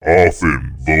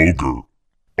often vulgar,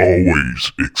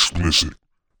 always explicit,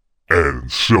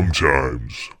 and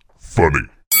sometimes funny.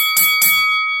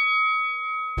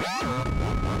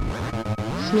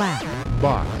 Slap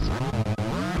Box.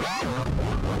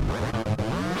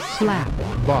 Slap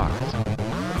Box.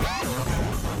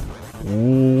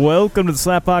 Welcome to the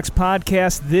Slapbox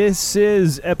Podcast. This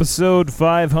is episode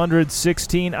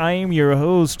 516. I am your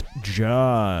host,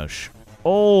 Josh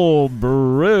Ulbricht,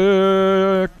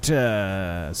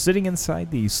 sitting inside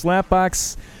the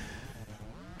Slapbox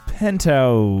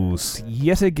penthouse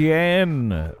yet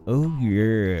again. Oh,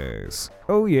 yes.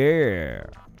 Oh, yeah.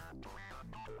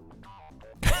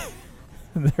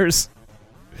 There's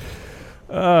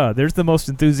the most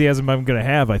enthusiasm I'm going to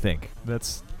have, I think.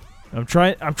 I'm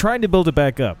trying to build it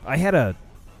back up. I had a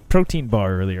protein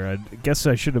bar earlier. I guess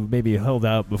I should have maybe held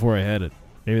out before I had it.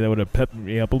 Maybe that would have pepped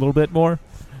me up a little bit more.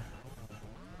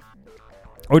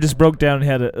 Or just broke down and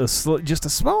had just a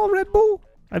small Red Bull.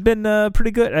 I've been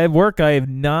pretty good. At work, I have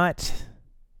not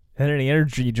had any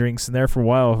energy drinks in there for a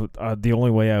while. The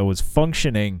only way I was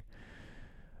functioning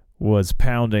was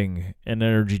pounding an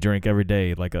energy drink every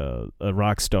day like a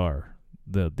rock star.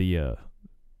 I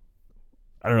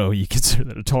don't know, you consider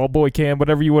that a tall boy can,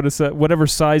 whatever you want to say, whatever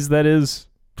size that is,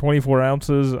 24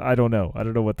 ounces, I don't know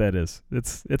what that is.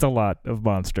 It's a lot of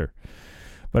Monster.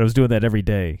 But I was doing that every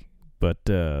day. But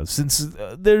since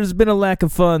there's been a lack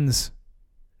of funds,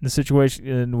 the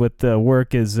situation with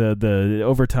work is the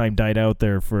overtime died out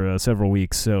there for several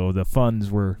weeks, so the funds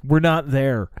were not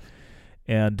there.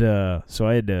 And so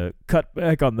I had to cut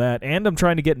back on that, and I'm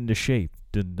trying to get into shape.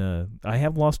 And I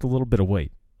have lost a little bit of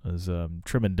weight as I'm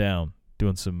trimming down,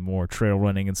 doing some more trail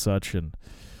running and such, and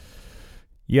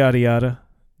yada yada.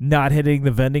 Not hitting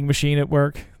the vending machine at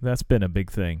work, that's been a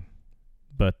big thing.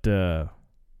 But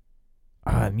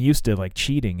I'm used to like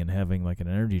cheating and having like an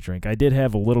energy drink. I did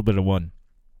have a little bit of one,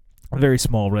 a very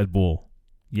small Red Bull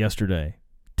yesterday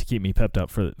to keep me pepped up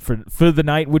for the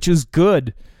night, which is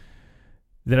good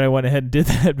that I went ahead and did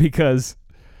that because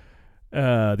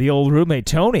the old roommate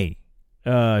Tony,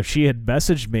 she had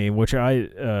messaged me, which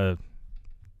I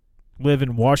live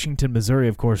in Washington, Missouri,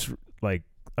 of course, like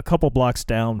a couple blocks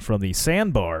down from the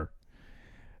Sandbar.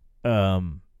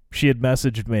 She had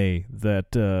messaged me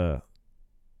that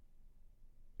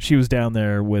she was down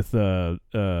there with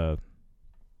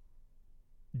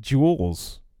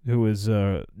Jules, who is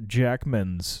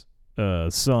Jackman's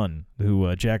son,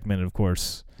 who Jackman, of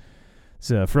course,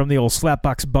 is from the old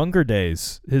Slapbox Bunker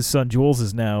days. His son Jules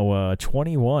is now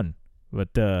 21.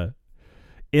 But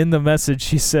in the message,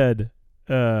 she said,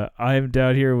 I'm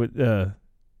down here with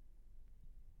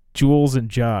Jules and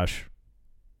Josh.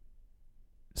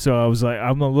 So I was like,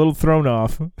 I'm a little thrown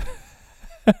off.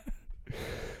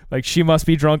 Like, she must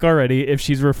be drunk already if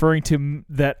she's referring to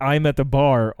that I'm at the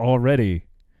bar already,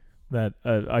 that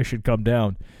I should come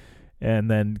down.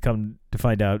 And then come to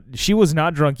find out, she was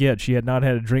not drunk yet. She had not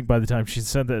had a drink by the time she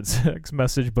sent that text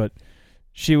message, but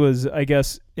she was, I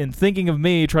guess, in thinking of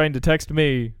me, trying to text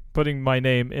me, putting my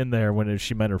name in there when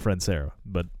she met her friend Sarah.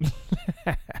 But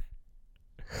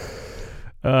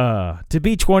to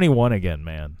be 21 again,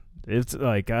 man, it's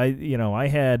like I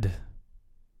had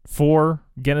 4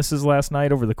 Guinnesses last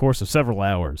night over the course of several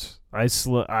hours. I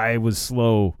was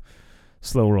slow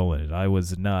rolling it. I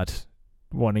was not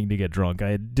wanting to get drunk.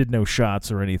 I did no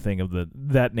shots or anything of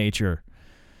that nature.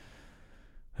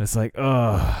 It's like,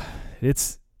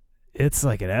 it's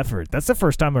like an effort. That's the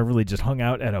first time I really just hung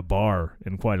out at a bar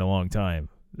in quite a long time.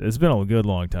 It's been a good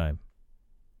long time.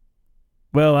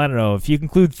 Well, I don't know. If you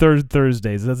include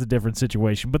Thursdays, that's a different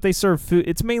situation. But they serve food.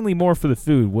 It's mainly more for the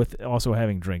food with also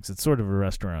having drinks. It's sort of a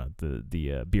restaurant,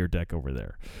 the beer deck over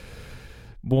there.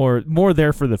 More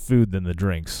there for the food than the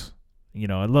drinks. You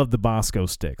know, I love the Bosco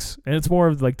sticks. And it's more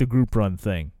of like the group run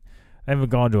thing. I haven't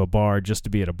gone to a bar just to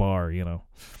be at a bar, you know.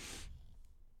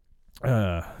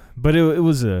 But it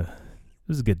was a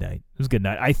good night. It was a good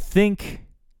night. I think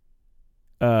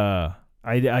I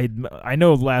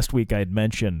know last week I had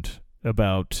mentioned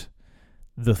about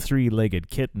the 3-legged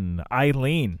kitten,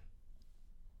 Eileen.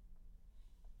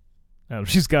 Oh,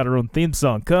 she's got her own theme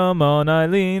song. Come on,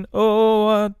 Eileen.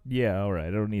 Oh, yeah, all right.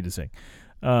 I don't need to sing.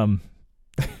 I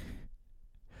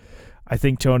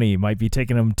think Tony might be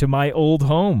taking him to my old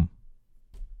home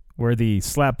where the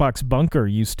Slapbox Bunker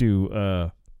used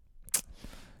to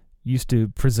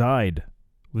preside.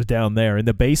 Was down there in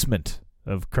the basement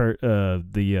of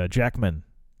the Jackman,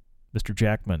 Mr.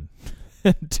 Jackman,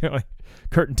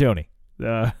 Kurt and Tony.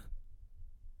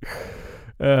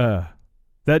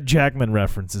 That Jackman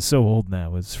reference is so old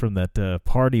now. It's from that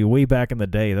party way back in the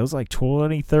day. That was like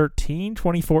 2013,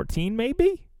 2014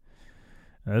 maybe?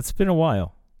 It's been a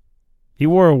while. He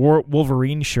wore a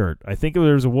Wolverine shirt. I think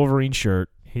there was a Wolverine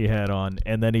shirt he had on,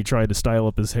 and then he tried to style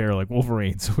up his hair like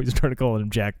Wolverine, so we started calling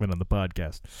him Jackman on the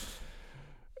podcast.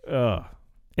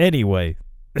 Anyway,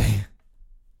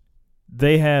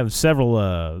 they have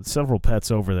several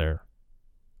pets over there.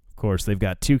 Of course, they've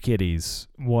got 2 kitties,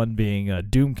 one being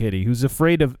Doom Kitty, who's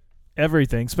afraid of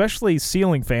everything, especially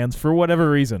ceiling fans for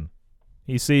whatever reason.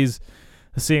 He sees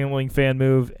a ceiling fan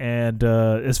move, and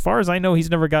as far as I know, he's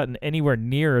never gotten anywhere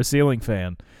near a ceiling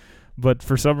fan. But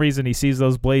for some reason, he sees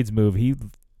those blades move. He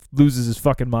loses his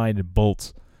fucking mind and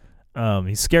bolts.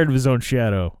 He's scared of his own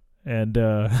shadow. And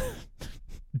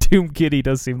Doom Kitty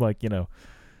does seem like, a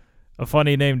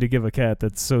funny name to give a cat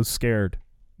that's so scared.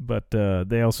 But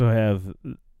they also have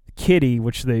Kitty,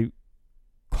 which they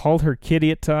called her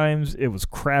Kitty at times. It was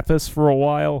Krampus for a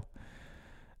while.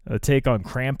 A take on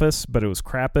Krampus, but it was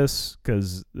Krampus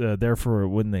because therefore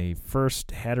when they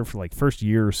first had her for like first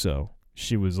year or so,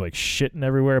 she was like shitting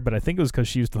everywhere. But I think it was because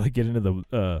she used to like get into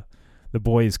the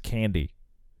boys' candy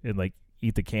and like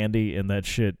eat the candy, and that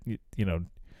shit,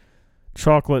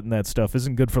 chocolate and that stuff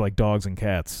isn't good for like dogs and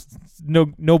cats.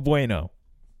 No bueno.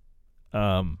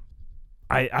 I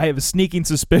have a sneaking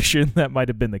suspicion that might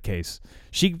have been the case.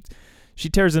 She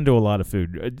tears into a lot of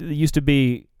food. It used to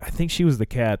be, I think she was the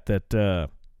cat that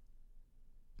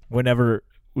whenever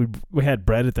we had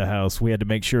bread at the house, we had to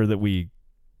make sure that we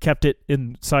kept it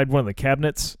inside one of the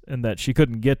cabinets and that she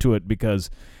couldn't get to it, because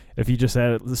if you just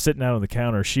had it sitting out on the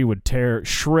counter, she would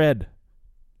shred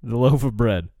the loaf of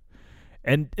bread.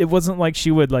 And it wasn't like she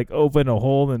would like open a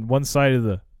hole in one side of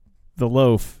the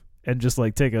loaf and just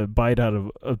like take a bite out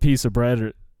of a piece of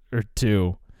bread or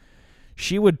two.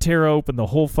 She would tear open the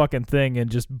whole fucking thing and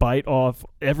just bite off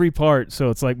every part, so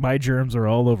it's like my germs are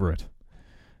all over it.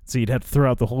 So you'd have to throw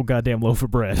out the whole goddamn loaf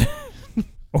of bread.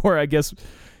 Or I guess,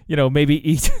 maybe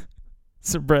eat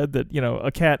some bread that,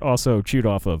 a cat also chewed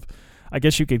off of. I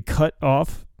guess you could cut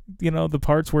off, the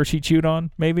parts where she chewed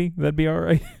on, maybe. That'd be all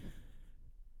right.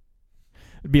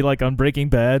 It'd be like on Breaking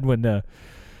Bad when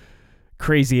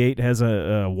Crazy 8 has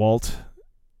a Walt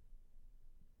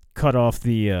cut off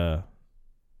the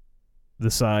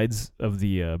sides of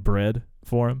the bread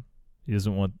for him. He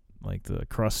doesn't want like the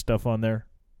crust stuff on there.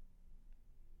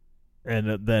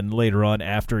 And then later on,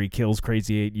 after he kills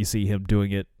Crazy 8, you see him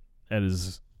doing it at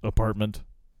his apartment.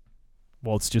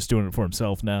 Walt's just doing it for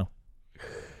himself now.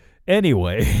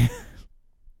 Anyway.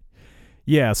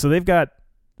 Yeah, so they've got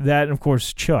that, and of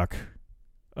course Chuck.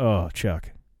 Oh,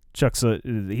 Chuck. Chuck's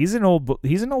he's an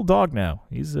old dog now.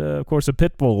 He's of course a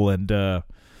pit bull, and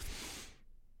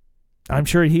I'm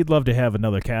sure he'd love to have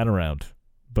another cat around,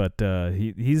 but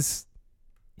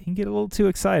he can get a little too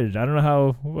excited. I don't know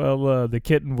how well the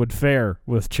kitten would fare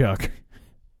with Chuck.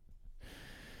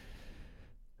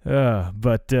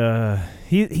 But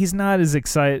he's not as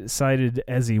excited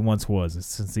as he once was,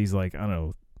 since he's like, I don't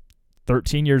know,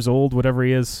 13 years old, whatever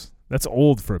he is. That's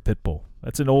old for a pit bull.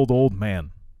 That's an old man.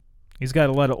 He's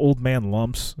got a lot of old man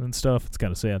lumps and stuff. It's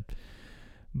kind of sad.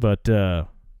 But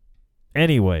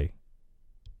anyway,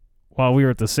 while we were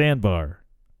at the sandbar,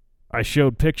 I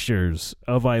showed pictures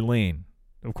of Eileen.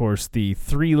 Of course, the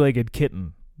 3-legged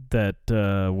kitten that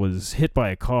was hit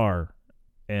by a car,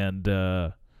 and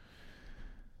that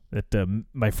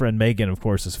my friend Megan, of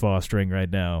course, is fostering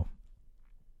right now.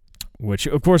 Which,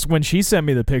 of course, when she sent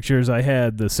me the pictures, I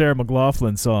had the Sarah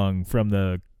McLachlan song from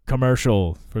the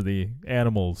commercial for the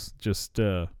animals just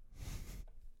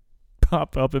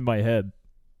pop up in my head.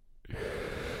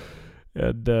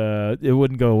 And it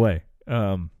wouldn't go away.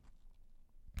 But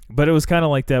it was kind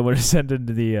of like that when I sent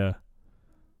into the...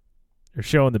 They're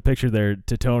showing the picture there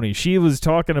to Tony. She was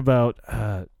talking about...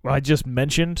 I just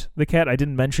mentioned the cat. I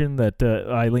didn't mention that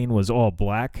Eileen was all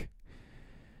black.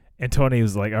 And Tony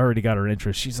was like, I already got her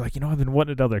interest. She's like, I've been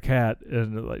wanting another cat.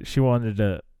 And like, she wanted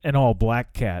an all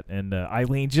black cat. And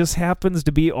Eileen just happens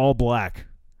to be all black.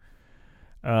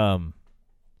 And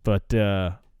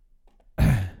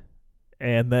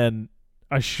then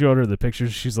I showed her the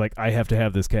pictures. She's like, I have to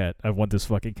have this cat. I want this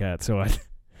fucking cat. So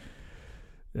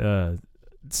it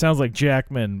sounds like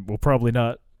Jackman will probably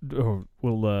not, or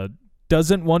will,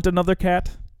 doesn't want another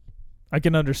cat. I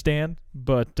can understand,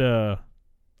 but I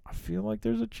feel like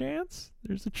there's a chance.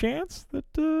 There's a chance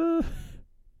that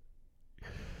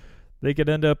they could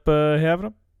end up having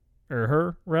him, or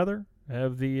her rather,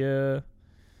 have the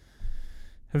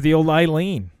old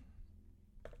Eileen.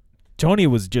 Tony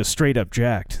was just straight up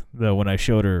jacked though when I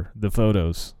showed her the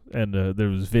photos, and there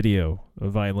was video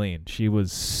of Eileen. She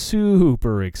was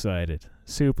super excited.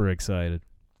 Super excited.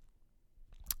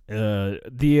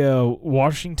 The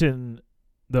Washington,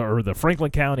 the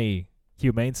Franklin County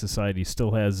Humane Society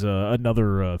still has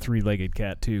another three-legged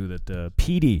cat too. That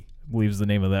Petey, I believe is the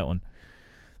name of that one,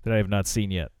 that I have not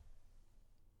seen yet.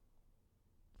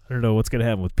 I don't know what's gonna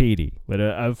happen with Petey,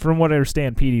 but from what I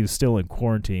understand, Petey is still in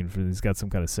quarantine. He's got some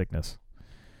kind of sickness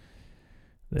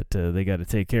that they got to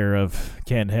take care of.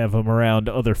 Can't have him around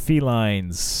other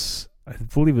felines. I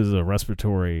believe it was a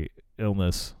respiratory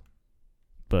illness.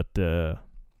 But,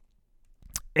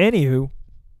 anywho,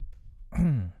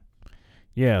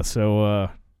 yeah, so,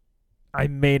 I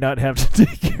may not have to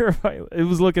take care of it. It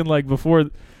was looking like before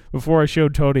I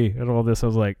showed Tony and all this, I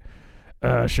was like,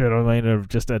 shit, I might end up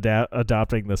just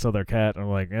adopting this other cat. And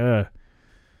I'm like,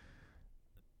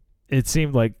 it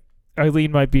seemed like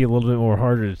Eileen might be a little bit more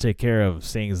harder to take care of,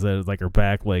 seeing as that, like, her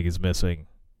back leg is missing.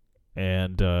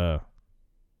 And,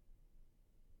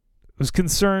 was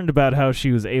concerned about how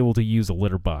she was able to use a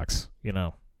litter box, you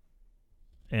know.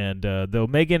 And though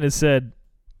Megan has said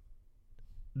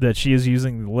that she is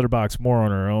using the litter box more on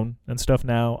her own and stuff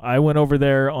now, I went over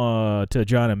there to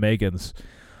John and Megan's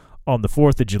on the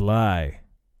 4th of July,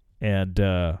 and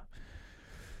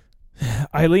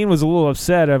Eileen was a little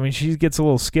upset. I mean, she gets a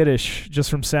little skittish just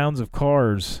from sounds of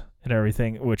cars and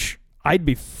everything, which I'd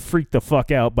be freaked the fuck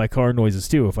out by car noises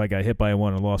too if I got hit by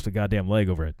one and lost a goddamn leg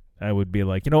over it. I would be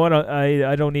like, you know what?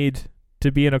 I don't need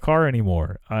to be in a car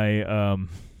anymore. I'd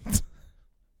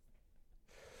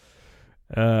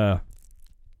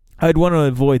want to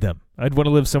avoid them. I'd want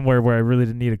to live somewhere where I really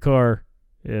didn't need a car,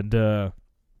 and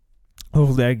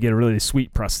hopefully I could get a really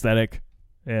sweet prosthetic.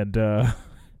 And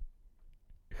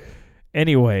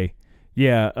anyway,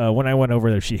 yeah, when I went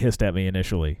over there, she hissed at me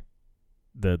initially.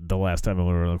 The last time I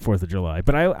went over on the 4th of July.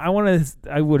 But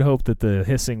I would hope that the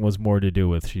hissing was more to do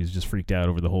with she's just freaked out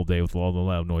over the whole day with all the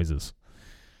loud noises.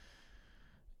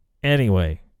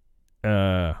 Anyway,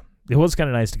 it was kind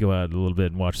of nice to go out a little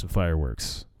bit and watch some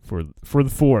fireworks for the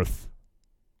 4th.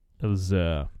 It was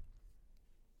they've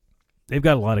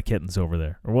got a lot of kittens over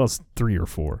there. Or well, it's 3 or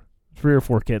 4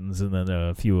 kittens and then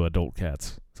a few adult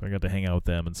cats. So I got to hang out with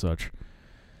them and such.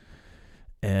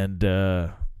 And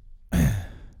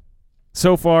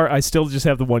so far, I still just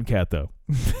have the one cat, though.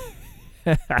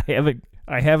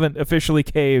 I haven't officially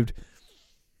caved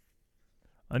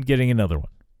on getting another one.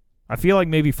 I feel like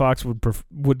maybe Fox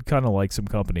would kind of like some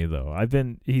company, though.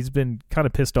 He's been kind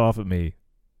of pissed off at me.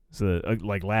 So,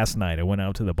 like last night, I went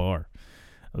out to the bar.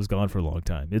 I was gone for a long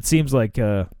time. It seems like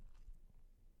he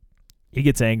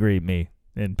gets angry at me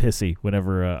and pissy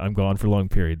whenever I'm gone for long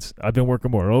periods. I've been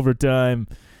working more overtime.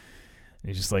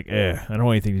 He's just like, I don't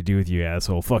want anything to do with you,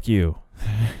 asshole. Fuck you.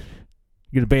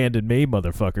 You abandoned me,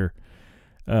 motherfucker.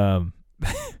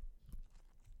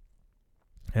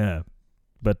 Yeah.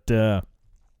 But,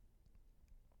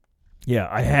 yeah,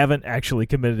 I haven't actually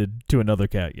committed to another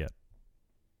cat yet.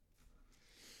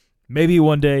 Maybe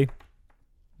one day.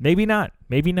 Maybe not.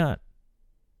 Maybe not.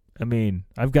 I mean,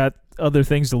 I've got other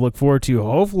things to look forward to.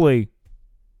 Hopefully,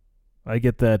 I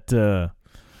get that,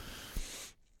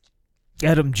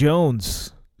 Adam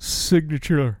Jones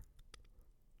signature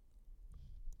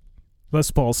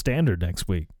Les Paul Standard next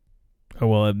week. Oh,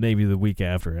 well, maybe the week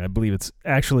after. I believe it's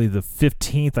actually the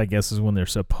 15th, I guess, is when they're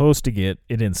supposed to get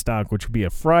it in stock, which would be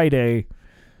a Friday.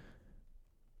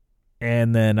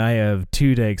 And then I have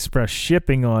 2-day express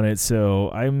shipping on it,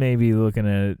 so I may be looking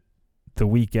at it the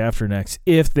week after next.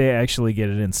 If they actually get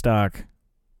it in stock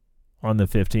on the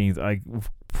 15th, I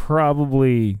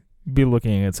probably be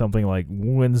looking at something like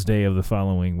Wednesday of the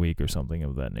following week or something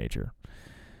of that nature.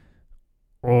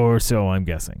 Or so I'm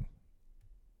guessing.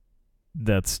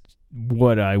 That's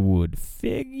what I would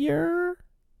figure.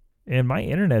 And my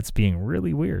internet's being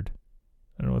really weird.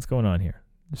 I don't know what's going on here.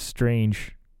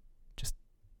 Strange. Just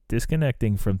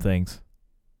disconnecting from things.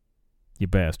 You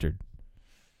bastard.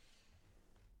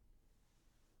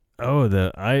 Oh,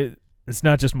 it's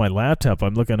not just my laptop.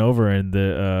 I'm looking over and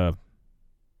the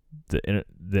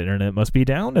internet must be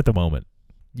down at the moment.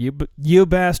 You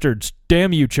bastards.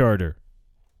 Damn you, Charter.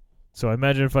 So I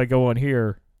imagine if I go on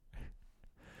here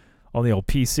on the old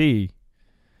PC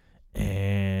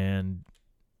and,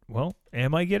 well,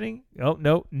 am I getting? Oh,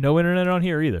 no internet on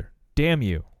here either. Damn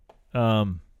you. I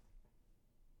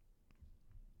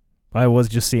was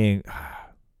just seeing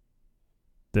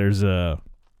there's a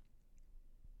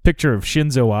picture of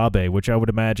Shinzo Abe, which I would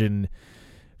imagine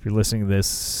if you're listening to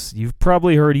this, you've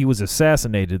probably heard he was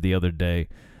assassinated the other day.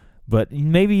 But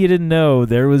maybe you didn't know.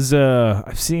 There was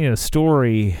I've seen a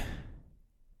story.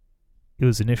 It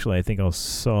was initially, I think I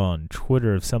saw on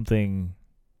Twitter of something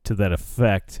to that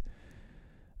effect.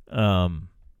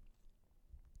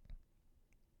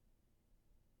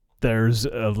 There's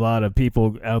a lot of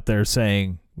people out there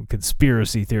saying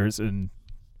conspiracy theories and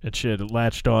and shit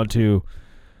latched onto.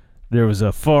 There was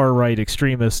a far right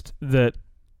extremist that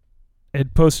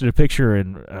had posted a picture,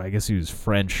 and I guess he was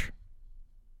French,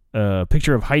 a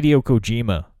picture of Hideo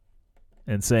Kojima,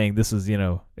 and saying this is,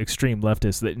 extreme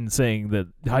leftist, and saying that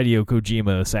Hideo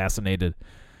Kojima assassinated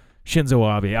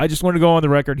Shinzo Abe. I just want to go on the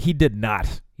record. He did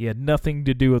not. He had nothing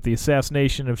to do with the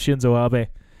assassination of Shinzo Abe.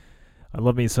 I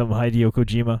love me some Hideo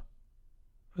Kojima.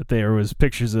 But there was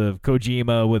pictures of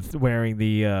Kojima with wearing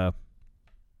the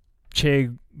Che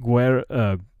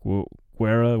Guevara,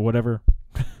 whatever,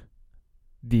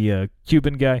 the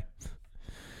Cuban guy,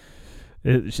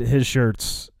 his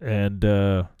shirts, and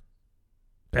I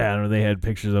don't know, they had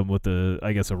pictures of him with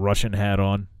I guess a Russian hat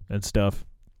on and stuff.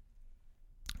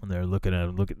 And they're looking at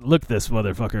him, look this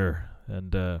motherfucker,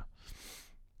 and a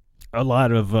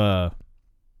lot of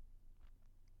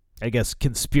I guess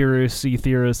conspiracy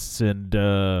theorists and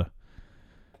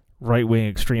right-wing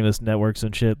extremist networks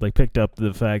and shit picked up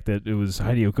the fact that it was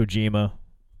Hideo Kojima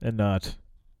and not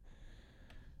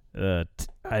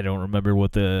I don't remember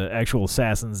what the actual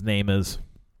assassin's name is.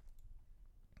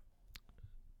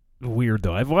 Weird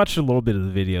though. I've watched a little bit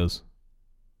of the videos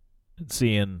and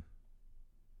seeing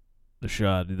the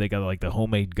shot. They got the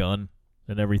homemade gun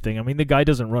and everything. I mean, the guy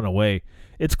doesn't run away.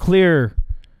 It's clear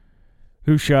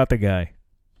who shot the guy.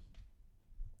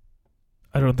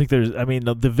 I don't think there's... I mean,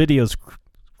 the video's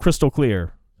crystal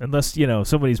clear. Unless,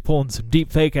 somebody's pulling some deep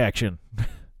fake action.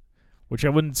 Which I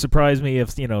wouldn't surprise me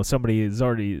if, somebody is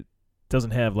already...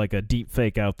 doesn't have, a deep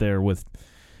fake out there with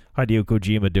Hideo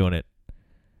Kojima doing it.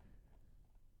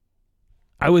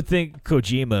 I would think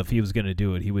Kojima, if he was going to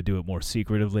do it, he would do it more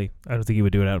secretively. I don't think he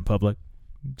would do it out in public.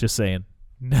 Just saying.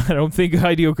 I don't think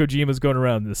Hideo Kojima's going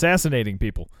around assassinating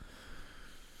people.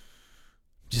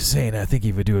 Just saying, I think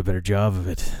he would do a better job of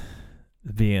it.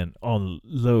 Being on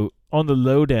the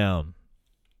lowdown.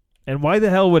 And why the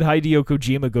hell would Hideo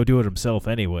Kojima go do it himself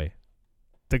anyway?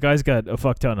 The guy's got a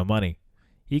fuck ton of money.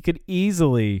 He could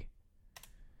easily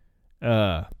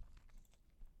pay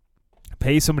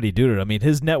somebody to do it. I mean,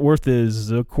 his net worth is,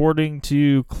 according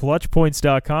to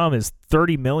ClutchPoints.com, is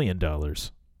 $30 million.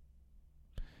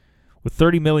 With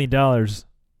 $30 million,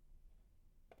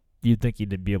 you'd think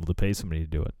he'd be able to pay somebody to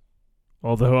do it.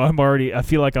 Although I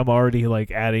feel like I'm already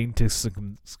adding to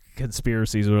some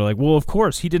conspiracies where well, of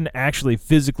course, he didn't actually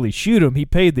physically shoot him. He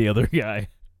paid the other guy.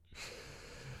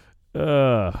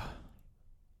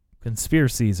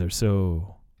 Conspiracies are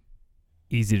so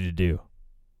easy to do.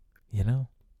 Oh,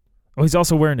 he's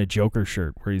also wearing a Joker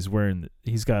shirt where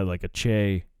he's got a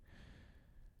Che.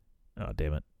 Oh,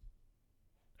 damn it.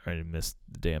 I already missed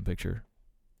the damn picture.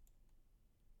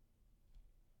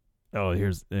 Oh,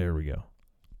 there we go.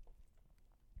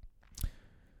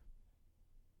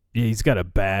 Yeah, he's got a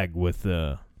bag with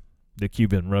the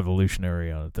Cuban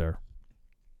revolutionary on it there.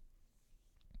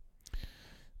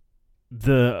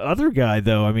 The other guy,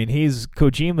 though, I mean,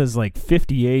 Kojima's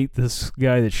 58. This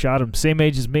guy that shot him, same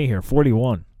age as me here,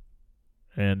 41.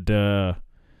 And, I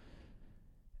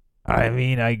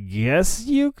mean, I guess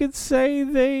you could say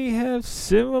they have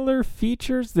similar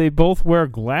features. They both wear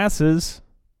glasses.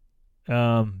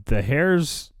 The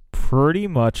hair's pretty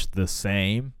much the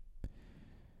same.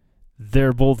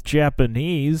 They're both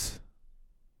Japanese,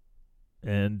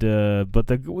 and but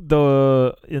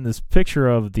the in this picture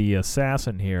of the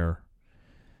assassin here,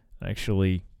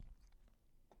 actually,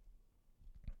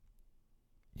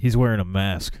 he's wearing a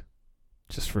mask,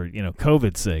 just for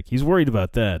COVID's sake. He's worried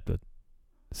about that, but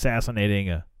assassinating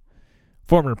a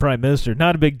former prime minister,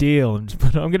 not a big deal.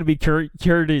 But I'm going to be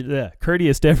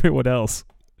courteous to everyone else.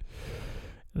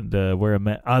 And wear a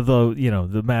mask, although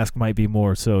the mask might be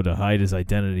more so to hide his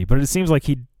identity, but it seems like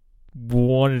he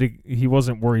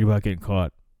wasn't worried about getting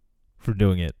caught for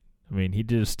doing it. I mean, he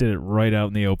just did it right out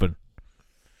in the open.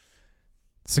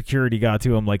 Security got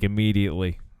to him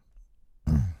immediately.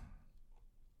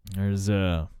 There's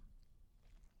here,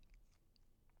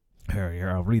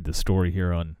 I'll read the story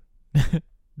here on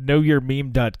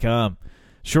knowyourmeme.com.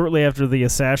 Shortly after the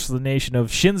assassination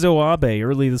of Shinzo Abe,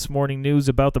 early this morning, news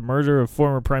about the murder of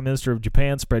former Prime Minister of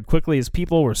Japan spread quickly as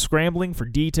people were scrambling for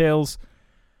details.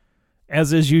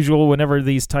 As is usual, whenever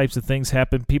these types of things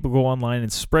happen, people go online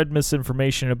and spread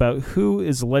misinformation about who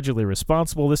is allegedly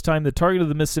responsible. This time, the target of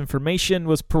the misinformation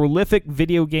was prolific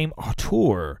video game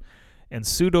auteur and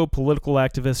pseudo-political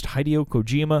activist Hideo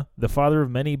Kojima, the father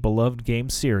of many beloved game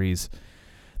series.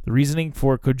 The reasoning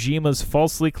for Kojima's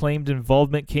falsely claimed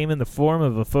involvement came in the form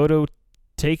of a photo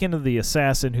taken of the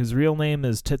assassin, whose real name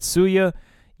is Tetsuya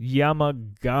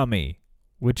Yamagami,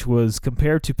 which was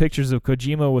compared to pictures of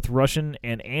Kojima with Russian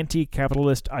and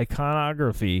anti-capitalist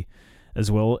iconography, as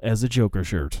well as a Joker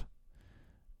shirt.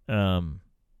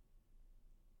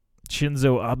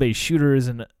 Shinzo Abe shooter is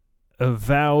an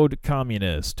avowed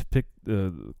communist.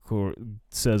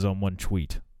 Says on one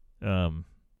tweet. And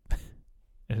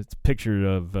it's a picture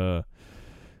of, I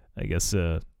guess,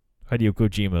 Hideo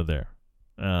Kojima there.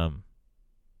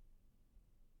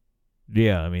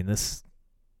 Yeah, I mean, this...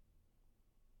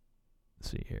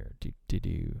 Let's see here.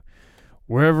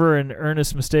 Whether an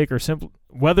earnest mistake or simply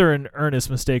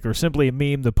a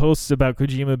meme, the posts about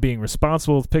Kojima being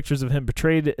responsible with pictures of him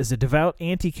portrayed as a devout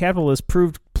anti-capitalist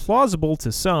proved plausible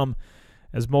to some,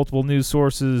 as multiple news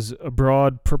sources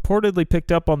abroad purportedly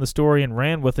picked up on the story and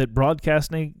ran with it,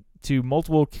 broadcasting to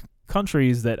multiple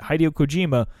countries that Hideo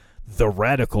Kojima, the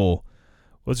radical,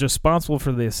 was responsible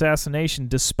for the assassination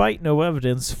despite no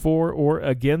evidence for or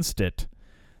against it.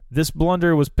 This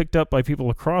blunder was picked up by people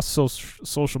across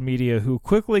social media who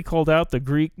quickly called out the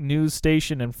Greek news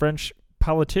station and French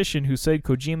politician who said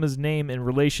Kojima's name in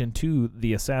relation to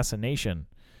the assassination.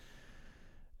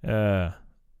 Yeah,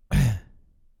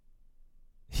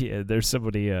 there's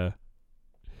somebody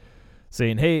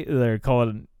saying, hey, they're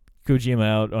calling Kojima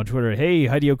out on Twitter. Hey,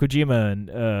 Hideo Kojima, and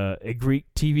a Greek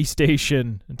TV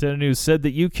station, Nintendo News, said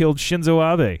that you killed Shinzo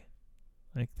Abe.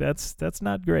 Like, that's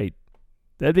not great.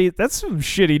 That's some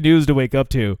shitty news to wake up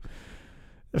to.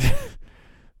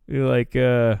 You're like,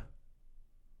 I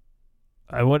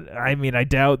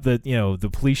doubt that, the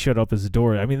police shut up his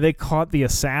door. I mean, they caught the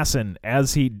assassin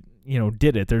as he,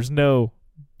 did it. There's no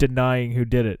denying who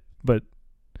did it, but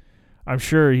I'm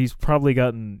sure he's probably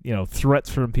gotten, threats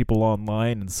from people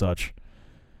online and such,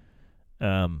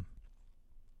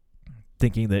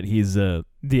 thinking that he's the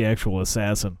actual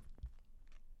assassin.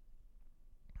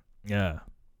 Yeah.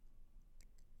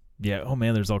 Yeah, oh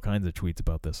man, there's all kinds of tweets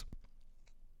about this.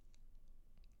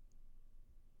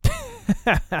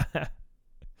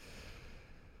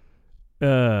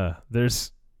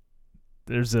 There's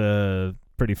a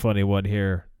pretty funny one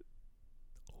here.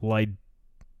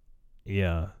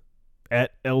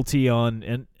 At LT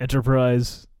on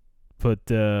Enterprise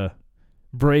put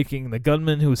breaking: the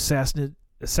gunman who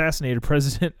assassinated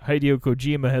President Hideo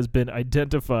Kojima has been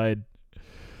identified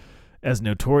as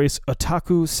notorious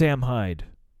otaku Sam Hyde,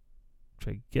 which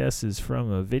I guess is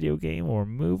from a video game or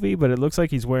movie, but it looks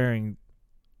like he's wearing...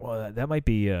 Well, that might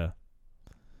be... Is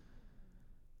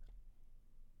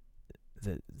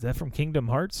that from Kingdom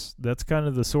Hearts? That's kind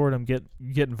of the sword I'm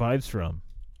getting vibes from.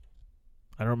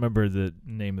 I don't remember the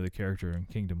name of the character in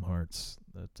Kingdom Hearts.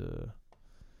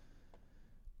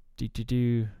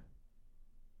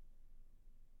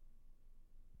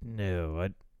 No, I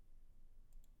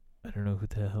don't know who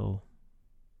the hell...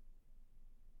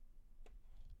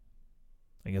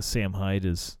 I guess Sam Hyde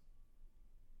is...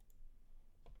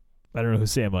 I don't know who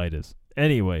Sam Hyde is.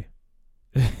 Anyway.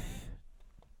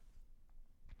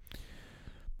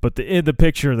 But in the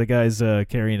picture, the guy's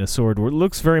carrying a sword. It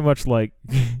looks very much like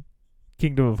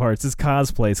Kingdom of Hearts. This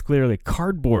cosplay is clearly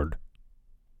cardboard.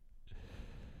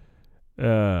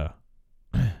 But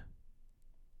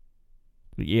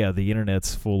yeah, the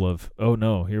internet's full of... Oh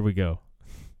no, here we go.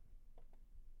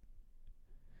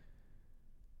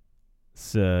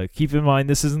 Keep in mind,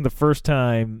 this isn't the first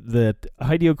time that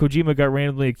Hideo Kojima got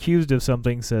randomly accused of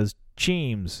something, says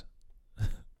Cheems.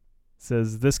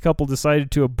 Says this couple decided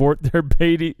to abort their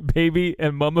baby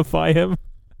and mummify him.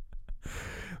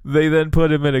 They then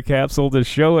put him in a capsule to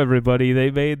show everybody.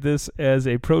 They made this as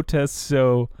a protest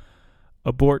so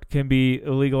abort can be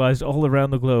legalized all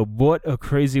around the globe. What a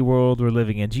crazy world we're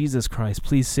living in. Jesus Christ,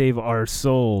 please save our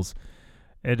souls.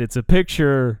 And it's a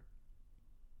picture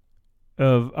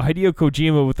of Hideo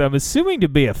Kojima with, I'm assuming to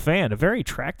be a fan, a very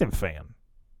attractive fan.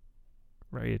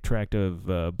 Very attractive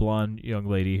blonde young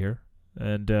lady here.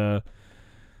 And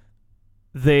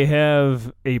they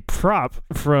have a prop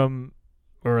from,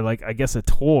 or like, I guess a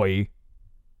toy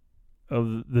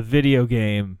of the video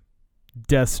game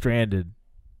Death Stranded.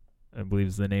 I believe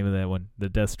is the name of that one. The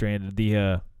Death Stranded.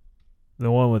 The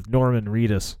one with Norman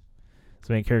Reedus. His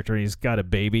main character, he's got a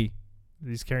baby.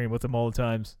 He's carrying with him all the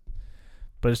times.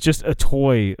 But it's just a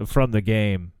toy from the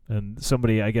game. And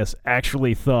somebody, I guess,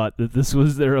 actually thought that this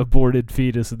was their aborted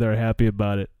fetus and they're happy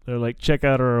about it. They're like, check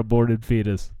out our aborted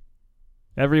fetus.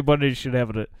 Everybody should have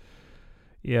it.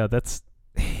 Yeah, that's...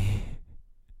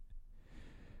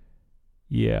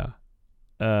 yeah.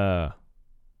 Man,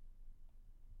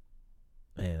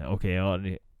 okay,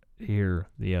 on here,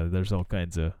 yeah, there's all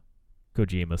kinds of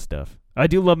Kojima stuff. I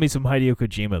do love me some Hideo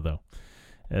Kojima, though.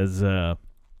 As, I'm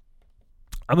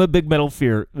a big Metal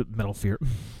Gear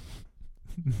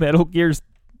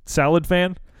Solid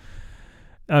fan.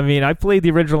 I mean, I played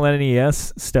the original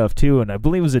NES stuff too, and I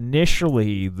believe it was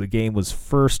initially the game was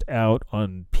first out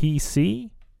on PC,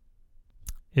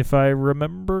 if I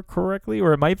remember correctly,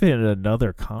 or it might have been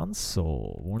another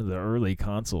console, one of the early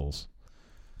consoles.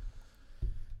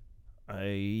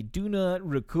 I do not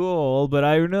recall, but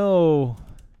I know.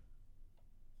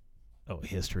 Oh,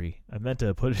 history. I meant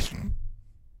to put it.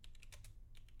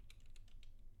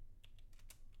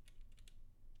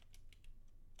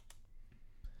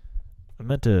 I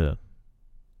meant to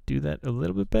do that a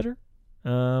little bit better.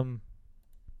 The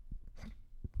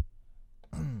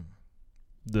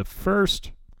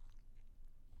first.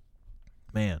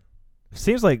 Man. It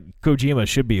seems like Kojima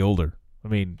should be older. I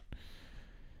mean,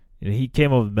 he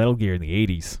came up with Metal Gear in the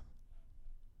 80s.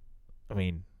 I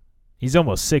mean, he's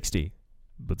almost 60,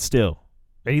 but still.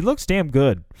 And he looks damn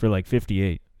good for like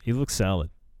 58. He looks solid.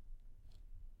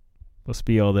 Must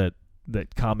be all that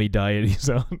commie diet he's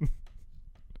on.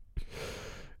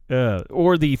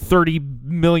 Or the $30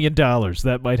 million.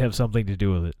 That might have something to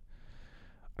do with it.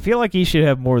 I feel like he should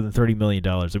have more than $30 million.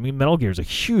 I mean, Metal Gear is a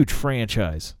huge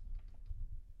franchise.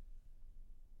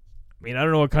 I mean, I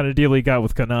don't know what kind of deal he got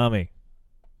with Konami.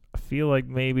 I feel like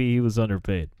maybe he was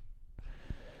underpaid.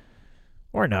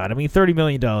 Or not. I mean, $30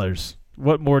 million.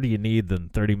 What more do you need than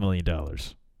 $30 million?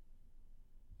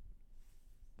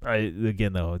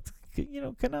 Again, though, it's,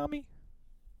 Konami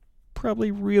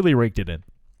probably really raked it in.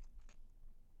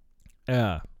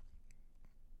 But,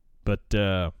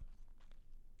 the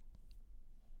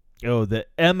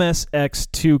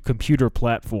MSX2 computer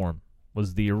platform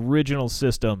was the original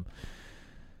system,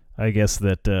 I guess,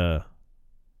 that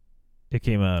it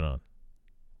came out on.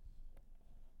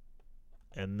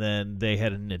 And then they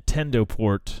had a Nintendo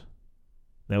port.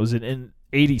 That was in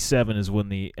 87 is when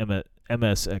the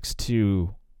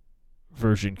MSX2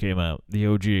 version came out, the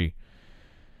OG.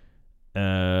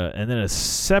 And then a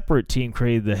separate team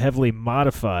created the heavily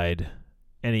modified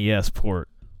NES port.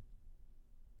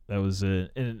 That was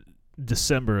in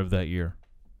December of that year.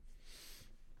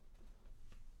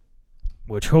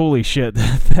 Which, holy shit,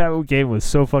 that game was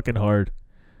so fucking hard.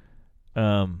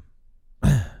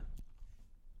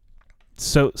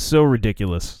 So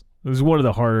ridiculous. It was one of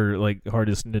the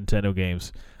hardest Nintendo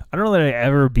games. I don't know that I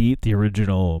ever beat the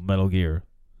original Metal Gear.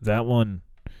 That one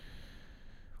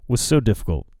was so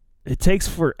difficult. It takes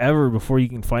forever before you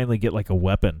can finally get like a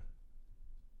weapon.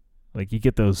 Like you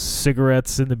get those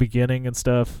cigarettes in the beginning and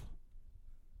stuff,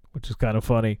 which is kind of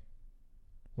funny.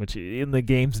 Which in the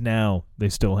games now, they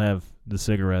still have the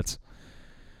cigarettes.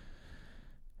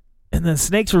 And then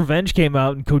Snake's Revenge came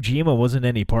out and Kojima wasn't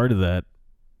any part of that.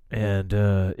 And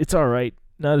it's alright.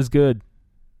 Not as good.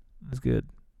 And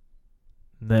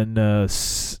then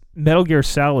Metal Gear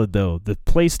Solid, though. The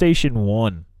PlayStation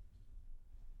 1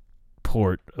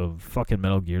 port of fucking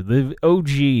Metal Gear. The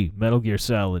OG Metal Gear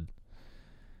Solid.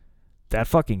 That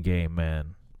fucking game,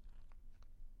 man,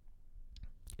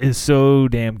 is so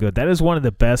damn good. That is one of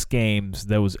the best games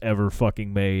that was ever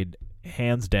fucking made.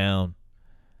 Hands down.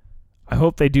 I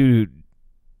hope they do.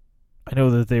 I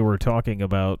know that they were talking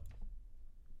about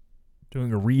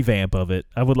doing a revamp of it.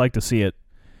 I would like to see it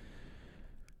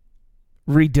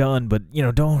redone, but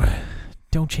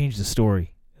don't change the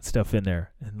story and stuff in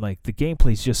there. And like the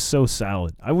gameplay's just so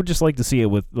solid. I would just like to see it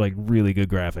with like really good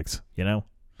graphics,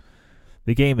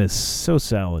 The game is so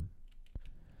solid.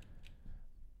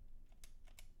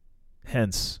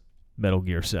 Hence Metal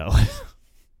Gear Solid.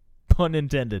 Pun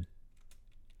intended.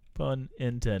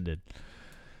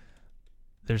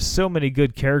 There's so many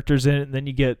good characters in it, and then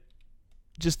you get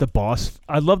just the boss.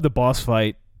 I love the boss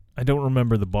fight. I don't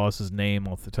remember the boss's name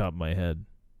off the top of my head.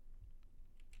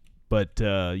 But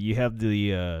you have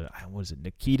the,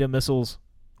 Nikita missiles?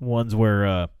 Ones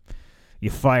where you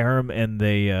fire them and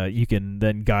they you can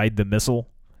then guide the missile.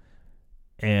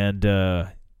 And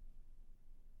that's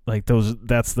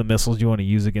the missiles you want to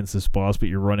use against this boss, but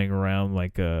you're running around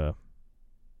like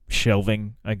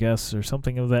shelving, I guess, or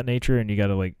something of that nature, and you got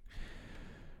to like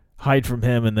hide from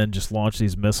him and then just launch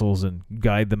these missiles and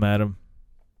guide them at him.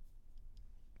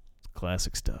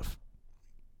 Classic stuff.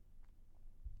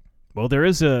 Well, there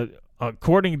is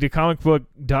according to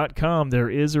comicbook.com, there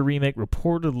is a remake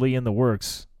reportedly in the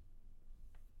works.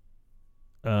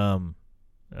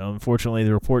 Unfortunately,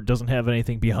 the report doesn't have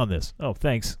anything beyond this. Oh,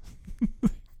 thanks.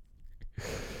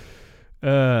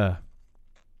 I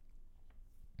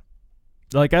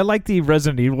like the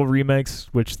Resident Evil remakes,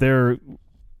 which they're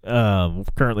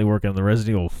currently working on the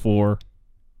Resident Evil 4,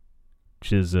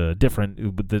 which is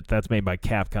different, but that's made by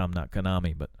Capcom, not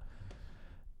Konami. But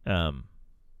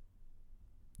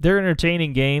they're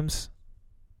entertaining games,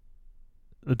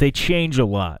 but they change a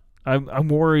lot. I'm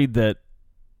worried that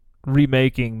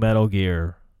remaking Metal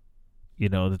Gear,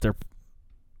 that they're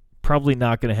probably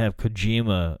not going to have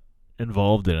Kojima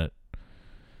involved in it.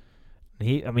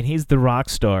 He's the rock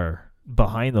star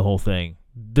behind the whole thing,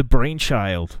 the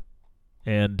brainchild.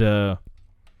 And I'm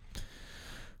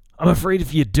afraid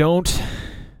if you don't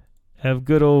have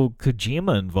good old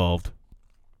Kojima involved,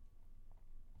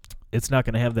 it's not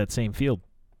going to have that same feel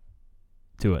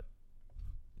to it.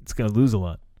 It's going to lose a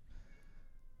lot.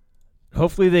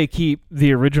 Hopefully they keep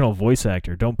the original voice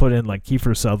actor. Don't put in like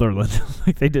Kiefer Sutherland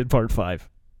like they did Part 5.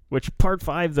 Which Part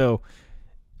 5, though,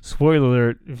 spoiler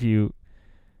alert, the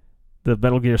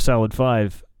Metal Gear Solid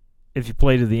 5, if you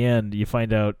play to the end, you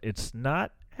find out it's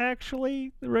not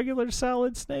actually the regular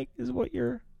Solid Snake is what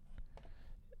you're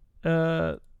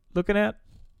looking at,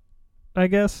 I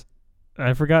guess.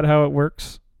 I forgot how it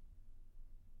works.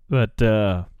 But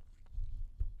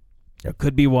it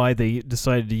could be why they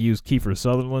decided to use Kiefer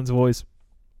Sutherland's voice.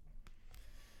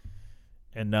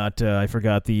 And not, I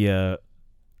forgot the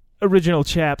original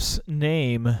chap's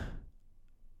name.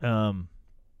 But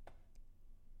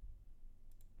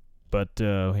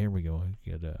here we go.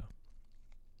 Get,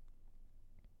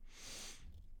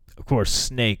 of course,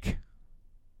 Snake.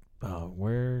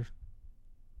 Where?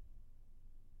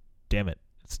 Damn it.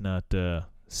 It's not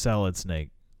Solid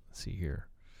Snake. Let's see here.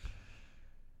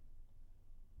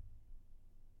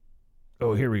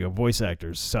 Oh, here we go. Voice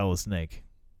actors, Solid Snake.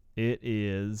 It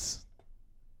is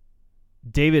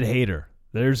David Hayter.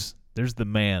 There's the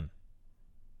man.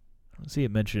 I don't see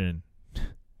it mentioning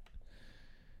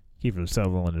Kiefer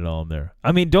Sutherland at all in there.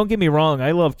 I mean, don't get me wrong. I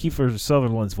love Kiefer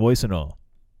Sutherland's voice and all.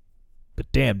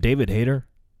 But damn, David Hayter,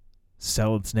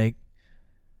 Solid Snake,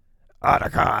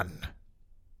 Otacon.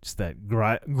 Just that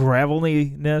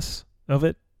graveliness of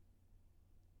it.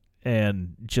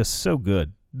 And just so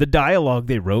good. The dialogue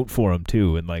they wrote for him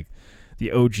too, and like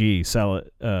the OG Solid,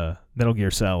 Metal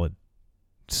Gear Solid,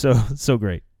 so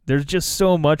great. There's just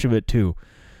so much of it too,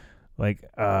 like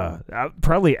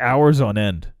probably hours on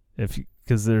end,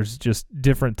 because there's just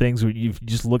different things where you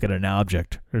just look at an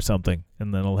object or something,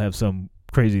 and then it'll have some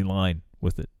crazy line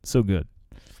with it. So good.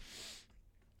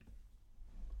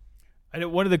 I know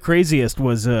one of the craziest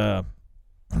was on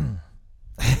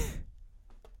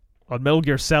Metal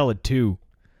Gear Solid 2.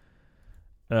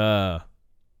 There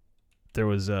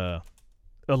was a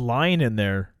line in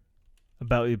there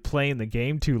about you playing the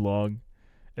game too long.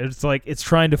 It's like it's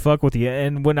trying to fuck with you.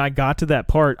 And when I got to that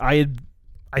part, I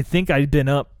think I'd been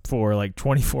up for like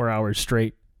 24 hours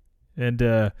straight, and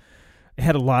I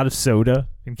had a lot of soda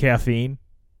and caffeine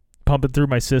pumping through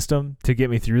my system to get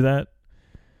me through that,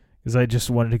 because I just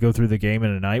wanted to go through the game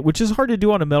in a night, which is hard to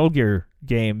do on a Metal Gear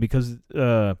game because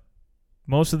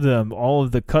most of them, all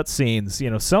of the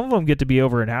cutscenes, some of them get to be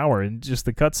over an hour, and just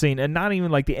the cutscene, and not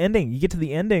even like the ending. You get to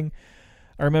the ending,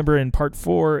 I remember in Part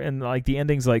 4, and like the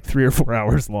ending's like 3 or 4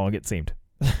 hours long, it seemed.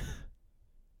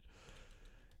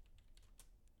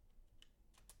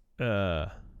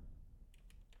 Let's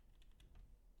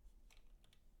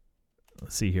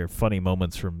see here. Funny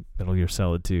moments from Metal Gear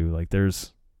Solid 2. Like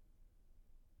there's...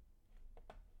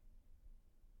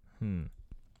 I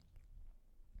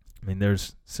mean,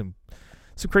 there's some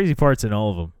crazy parts in all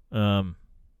of them.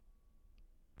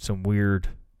 Some weird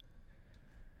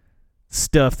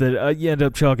stuff that you end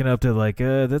up chalking up to like,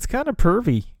 that's kind of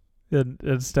pervy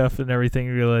and stuff and everything.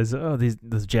 You realize,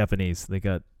 those Japanese, they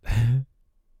got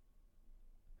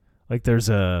like there's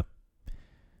I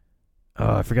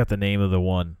forgot the name of the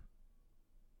one.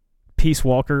 Peace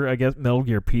Walker, I guess, Metal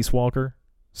Gear Peace Walker.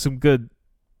 Some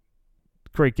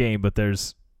great game, but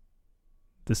there's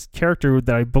this character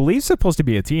that I believe is supposed to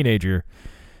be a teenager,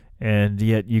 and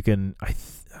yet you can, I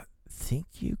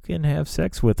think you can have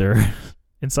sex with her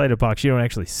inside a box. You don't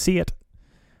actually see it.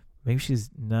 Maybe she's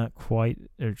not quite,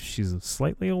 or she's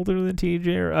slightly older than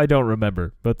teenager. I don't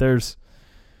remember, but there's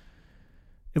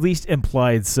at least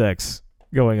implied sex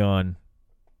going on.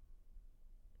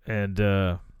 And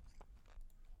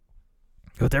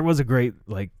but there was a great,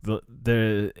 like, at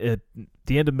the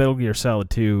end of Metal Gear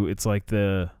Solid 2, it's like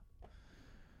they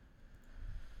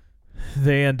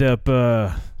end up,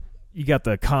 you got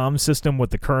the comm system with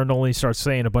the colonel, and he starts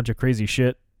saying a bunch of crazy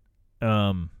shit.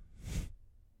 Well,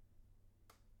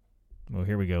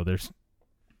 here we go. There's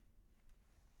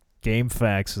game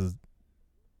facts.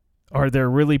 Are there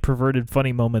really perverted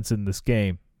funny moments in this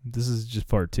game? This is just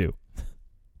part 2.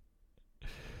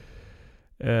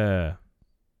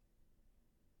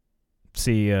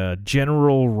 See,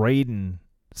 General Raiden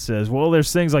says, well,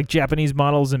 there's things like Japanese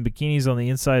models and bikinis on the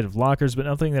inside of lockers, but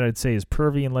nothing that I'd say is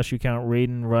pervy unless you count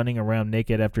Raiden running around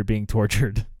naked after being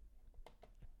tortured.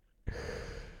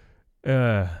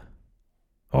 I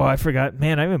forgot.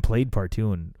 Man, I haven't played part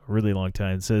 2 in a really long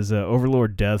time. It says,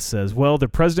 Overlord Death says, well, the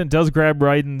president does grab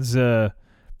Raiden's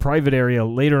private area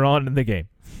later on in the game.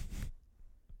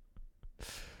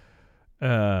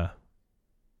 Uh.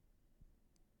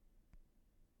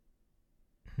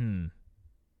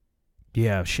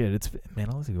 Yeah, shit. Man,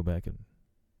 I'll have to go back and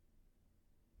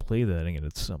play that again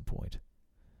at some point.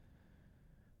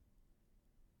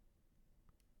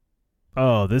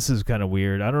 Oh, this is kind of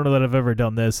weird. I don't know that I've ever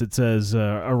done this. It says,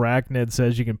 Arachnid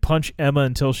says you can punch Emma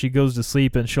until she goes to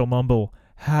sleep and she'll mumble,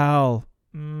 Hal.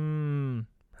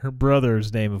 Her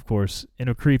brother's name, of course, in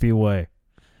a creepy way.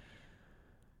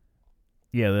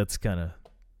 Yeah, it's kind of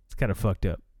fucked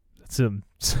up. That's some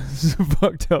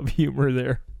fucked up humor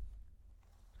there.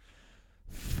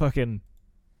 Fucking.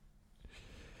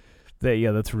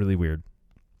 That's really weird.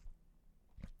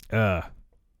 Oh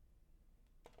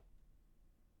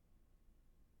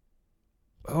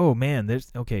man,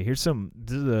 here's some.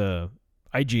 This is a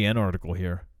IGN article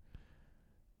here.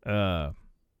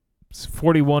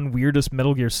 41 weirdest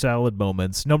Metal Gear Solid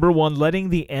moments. Number 1, letting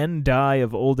the end die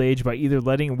of old age by either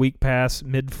letting a week pass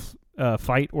mid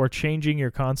fight or changing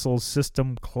your console's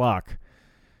system clock.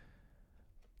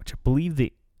 Which I believe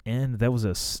the end, that was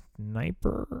a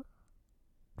sniper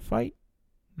fight.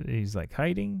 He's like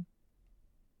hiding.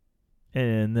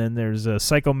 And then there's a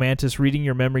Psycho Mantis reading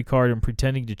your memory card and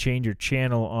pretending to change your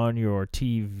channel on your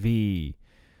TV.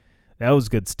 That was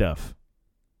good stuff.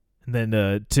 And then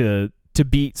to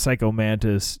beat Psycho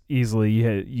Mantis easily,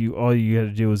 all you had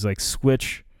to do was like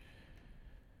switch.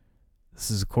 This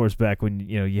is of course back when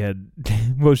you had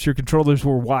most of your controllers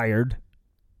were wired.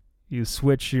 You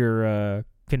switch your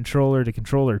controller to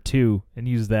controller 2 and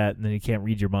use that, and then you can't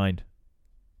read your mind.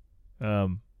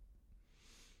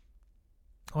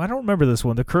 I don't remember this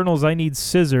one. The Colonel's I Need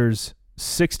Scissors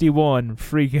 61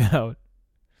 freak out.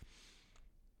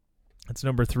 That's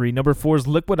number 3. Number 4 is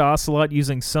Liquid Ocelot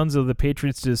using Sons of the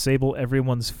Patriots to disable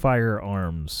everyone's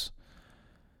firearms.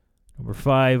 Number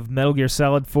 5, Metal Gear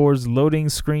Solid 4's loading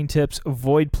screen tips.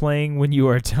 Avoid playing when you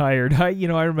are tired. I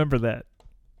remember that.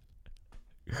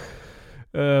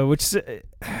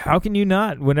 How can you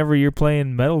not whenever you're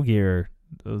playing Metal Gear?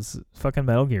 Those fucking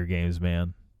Metal Gear games,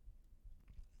 man.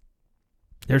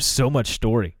 There's so much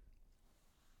story.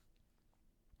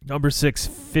 Number 6,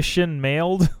 Fishin'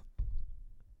 Mailed.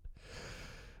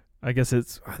 I guess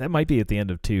that might be at the end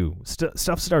of 2.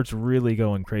 Stuff starts really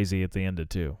going crazy at the end of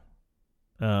 2.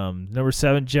 Number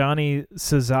 7, Johnny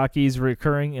Sazaki's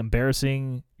recurring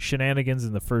embarrassing shenanigans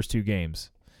in the first 2 games.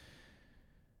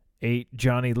 8,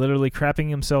 Johnny literally crapping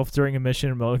himself during a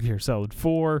mission in Metal Gear Solid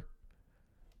 4.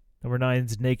 Number 9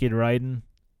 is Naked Raiden.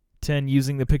 10,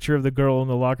 using the picture of the girl in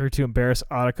the locker to embarrass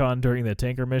Otacon during the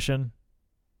tanker mission.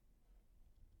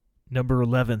 Number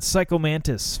 11, Psycho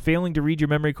Mantis. Failing to read your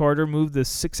memory card or move the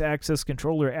 6-axis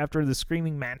controller after the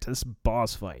Screaming Mantis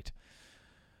boss fight.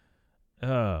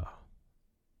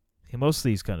 Most of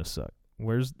these kind of suck.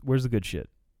 Where's the good shit?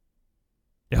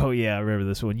 Oh yeah, I remember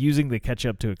this one. Using the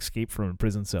ketchup to escape from a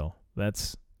prison cell.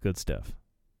 That's good stuff.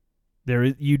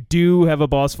 You do have a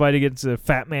boss fight against a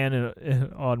fat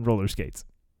man on roller skates.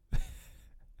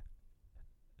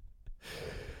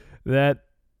 That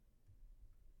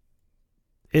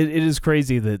it is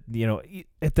crazy that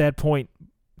at that point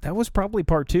that was probably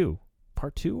part 2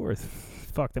 or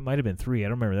that might have been 3. I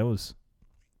don't remember. That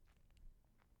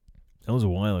was a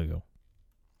while ago.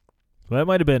 Well, that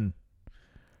might have been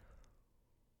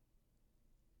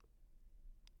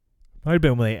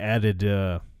when they added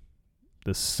the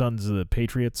Sons of the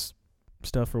Patriots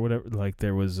stuff or whatever. Like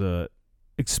there was a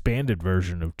expanded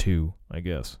version of 2, I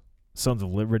guess. Sons of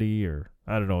Liberty, or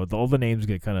I don't know. All the names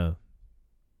get kind of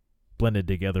blended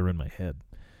together in my head.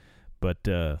 But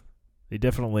they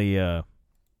definitely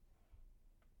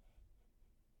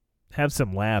have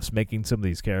some laughs making some of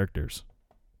these characters.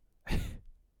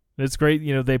 It's great.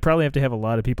 They probably have to have a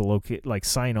lot of people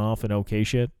sign off and okay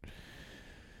shit.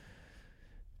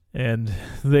 And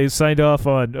they signed off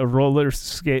on a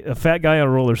fat guy on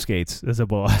roller skates as a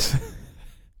boss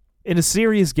in a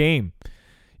serious game.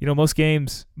 Most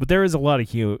games, but there is a lot of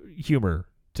humor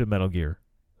to Metal Gear.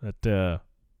 That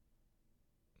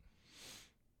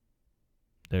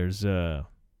there's the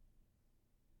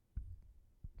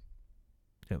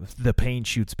pain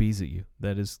shoots bees at you.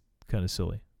 That is kind of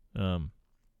silly. Damn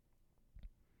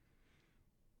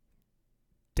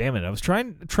it! I was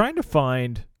trying to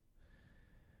find.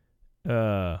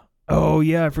 Oh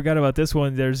yeah, I forgot about this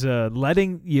one. There's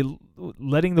letting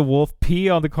the wolf pee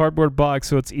on the cardboard box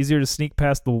so it's easier to sneak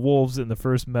past the wolves in the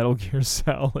first Metal Gear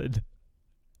Solid.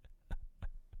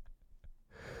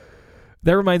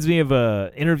 That reminds me of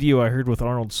a interview I heard with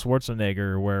Arnold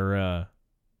Schwarzenegger where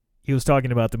he was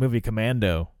talking about the movie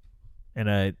Commando, and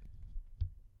I'm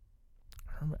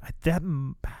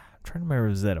trying to remember,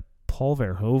 was that a Paul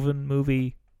Verhoeven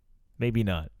movie? Maybe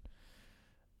not.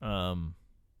 I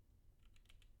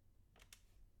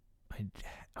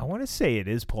want to say it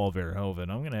is Paul Verhoeven.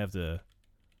 I'm going to have to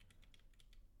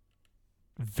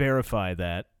verify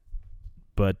that.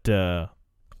 But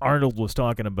Arnold was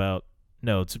talking about...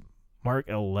 No, it's Mark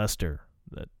L. Lester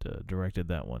that directed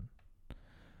that one.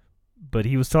 But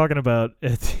he was talking about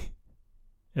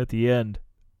at the end,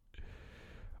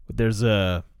 there's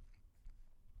a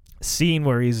scene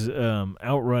where he's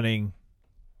outrunning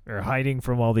or hiding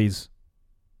from all these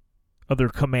other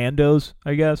commandos,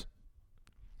 I guess.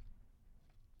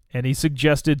 And he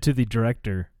suggested to the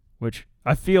director, which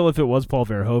I feel if it was Paul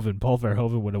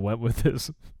Verhoeven would have went with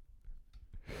this.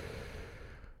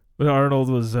 But Arnold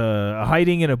was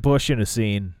hiding in a bush in a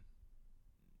scene,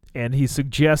 and he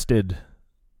suggested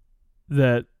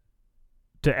that,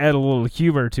 to add a little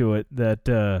humor to it, that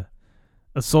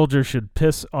a soldier should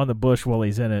piss on the bush while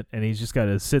he's in it, and he's just got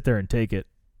to sit there and take it.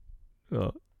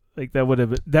 Like that would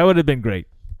have been great.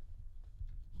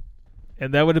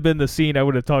 And that would have been the scene I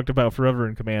would have talked about forever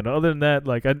in Commando. Other than that,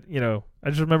 like I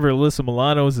just remember Alyssa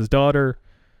Milano as his daughter.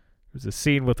 There's a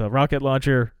scene with a rocket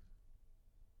launcher,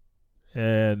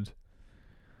 and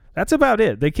that's about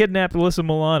it. They kidnapped Alyssa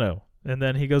Milano, and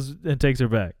then he goes and takes her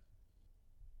back.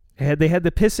 Had they had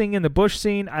the pissing in the bush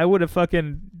scene, I would have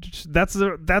fucking. That's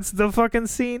the fucking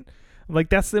scene. Like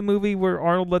that's the movie where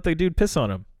Arnold let the dude piss on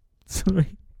him, so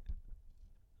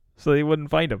they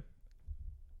wouldn't find him.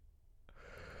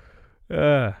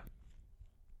 But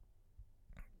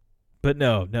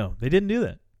no, they didn't do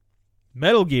that.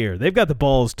 Metal Gear, they've got the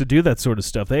balls to do that sort of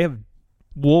stuff. They have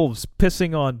wolves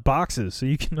pissing on boxes so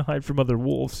you can hide from other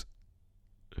wolves.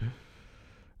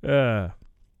 Yeah,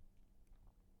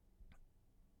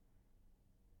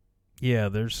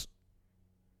 there's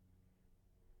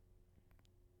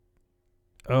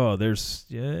I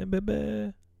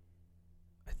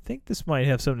think this might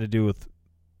have something to do with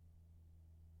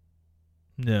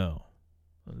no.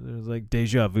 There's like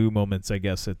deja vu moments, I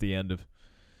guess, at the end of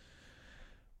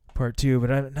part 2, but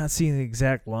I'm not seeing the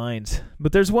exact lines.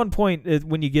 But there's one point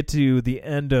when you get to the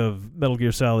end of Metal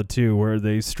Gear Solid 2 where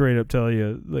they straight up tell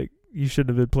you, like, you shouldn't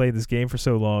have been playing this game for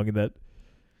so long, and that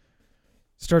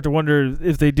start to wonder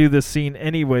if they do this scene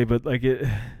anyway, but like it,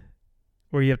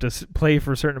 where you have to play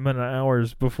for a certain amount of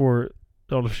hours before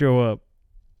it'll show up.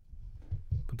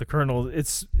 The Colonel,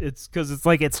 it's because it's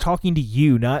like it's talking to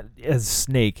you, not as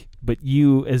Snake, but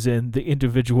you as in the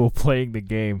individual playing the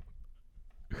game,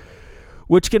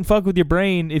 which can fuck with your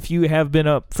brain if you have been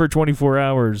up for 24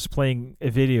 hours playing a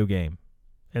video game,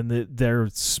 and they're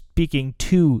speaking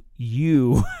to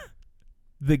you,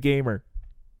 the gamer.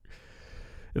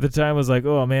 At the time, I was like,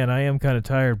 oh man, I am kind of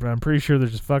tired, but I'm pretty sure they're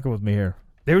just fucking with me here.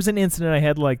 There was an incident I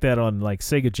had like that on like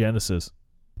Sega Genesis,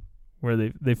 where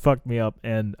they fucked me up,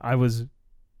 and I was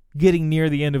getting near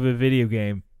the end of a video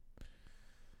game.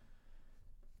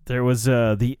 There was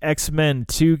the X-Men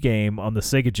 2 game on the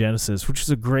Sega Genesis, which is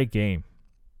a great game.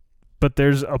 But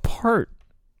there's a part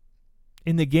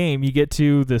in the game you get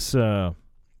to this it's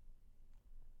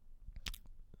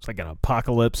like an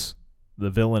apocalypse, the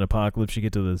villain apocalypse. You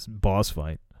get to this boss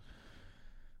fight.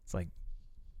 It's like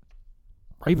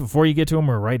right before you get to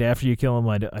him or right after you kill him,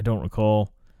 I don't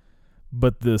recall.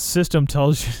 But the system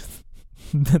tells you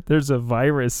that there's a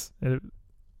virus,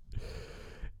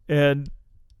 and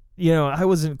you know, I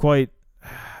wasn't quite,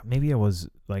 maybe I was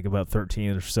like about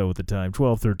 13 or so at the time,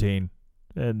 12, 13,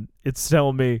 and it's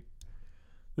telling me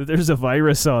that there's a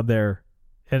virus on there,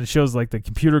 and it shows like the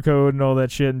computer code and all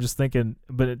that shit. I'm just thinking,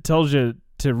 but it tells you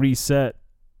to reset,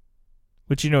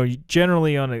 which, you know,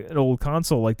 generally on an old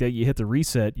console like that, you hit the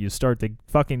reset, you start the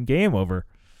fucking game over.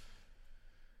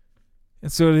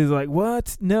 And so he's like,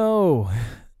 what? No.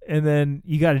 And then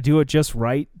you got to do it just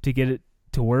right to get it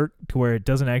to work, to where it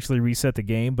doesn't actually reset the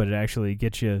game, but it actually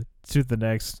gets you to the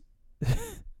next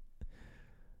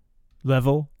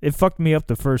level. It fucked me up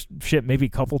the first shit, maybe a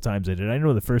couple times I did. I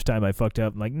know the first time I fucked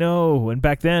up, I'm like, no. And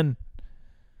back then,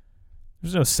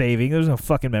 there's no saving. There's no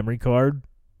fucking memory card.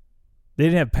 They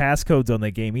didn't have passcodes on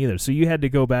that game either, so you had to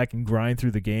go back and grind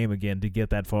through the game again to get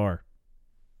that far.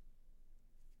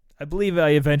 I believe I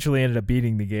eventually ended up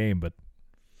beating the game, but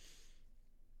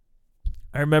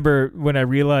I remember when I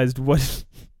realized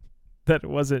that it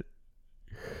wasn't,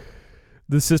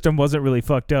 the system wasn't really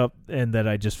fucked up, and that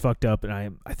I just fucked up, and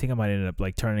I think I might end up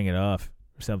like turning it off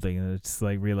or something, and it's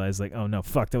like realized like, oh no,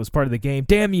 fuck, that was part of the game.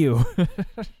 Damn you!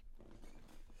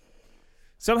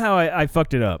 Somehow I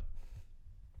fucked it up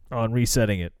on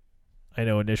resetting it. I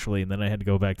know initially, and then I had to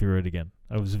go back through it again.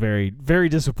 I was very, very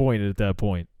disappointed at that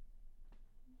point.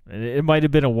 And it might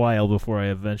have been a while before I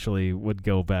eventually would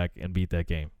go back and beat that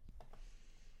game.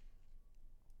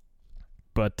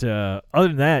 But other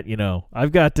than that,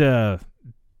 I've got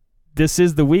this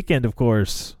is the weekend, of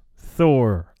course.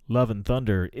 Thor: Love and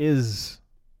Thunder is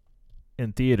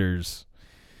in theaters.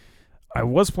 I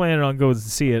was planning on going to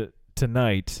see it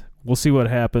tonight. We'll see what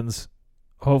happens.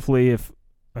 Hopefully, if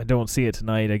I don't see it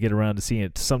tonight, I get around to seeing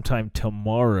it sometime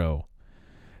tomorrow.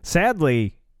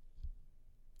 Sadly,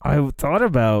 I thought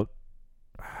about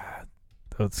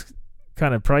it's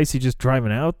kind of pricey just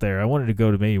driving out there. I wanted to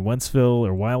go to maybe Wentzville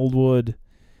or Wildwood,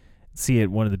 see it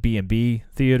at one of the B&B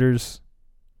theaters.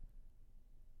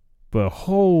 But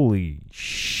holy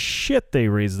shit, they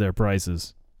raised their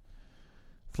prices.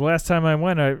 The last time I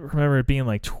went, I remember it being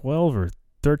like $12 or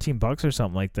 $13 or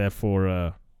something like that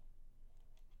for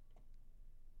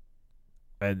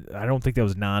I don't think that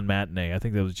was non-matinee. I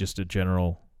think that was just a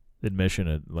general admission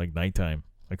at like nighttime.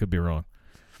 I could be wrong.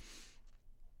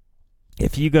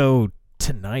 If you go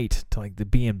tonight to like the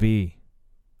B&B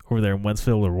over there in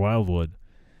Wentzville or Wildwood,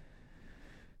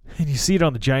 and you see it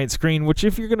on the giant screen, which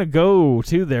if you're gonna go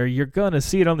to there, you're gonna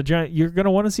see it on the giant. You're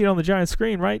gonna want to see it on the giant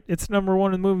screen, right? It's number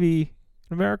one in the movie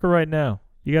in America right now.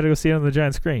 You got to go see it on the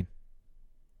giant screen.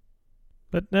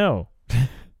 But no,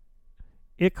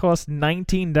 it costs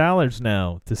 $19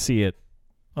 now to see it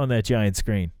on that giant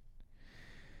screen.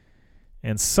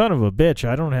 And son of a bitch,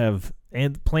 I don't have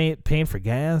paying for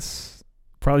gas,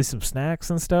 probably some snacks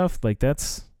and stuff. Like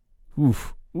that's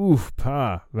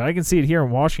pa. But I can see it here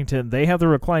in Washington. They have the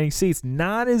reclining seats,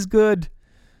 not as good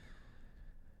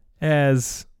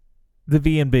as the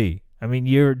B&B. I mean,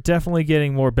 you're definitely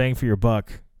getting more bang for your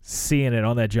buck seeing it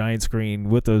on that giant screen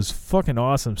with those fucking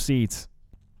awesome seats.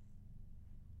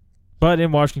 But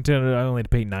in Washington, I only had to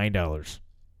pay $9.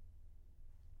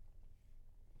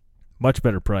 Much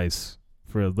better price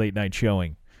for a late night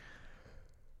showing.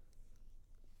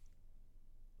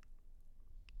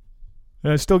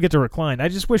 And I still get to recline. I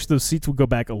just wish those seats would go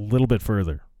back a little bit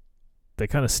further. They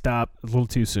kind of stopped a little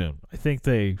too soon. I think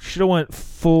they should have went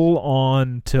full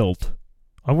on tilt.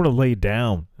 I want to lay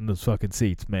down in those fucking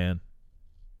seats, man.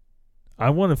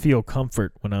 I want to feel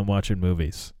comfort when I'm watching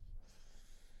movies.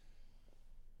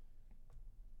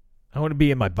 I want to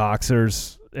be in my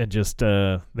boxers and just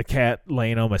the cat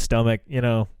laying on my stomach,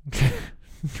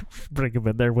 Bring him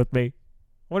in there with me.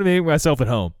 I want to make myself at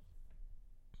home.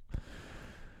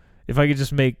 If I could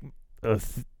just make a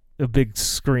big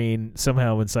screen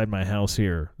somehow inside my house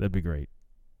here, that'd be great.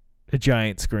 A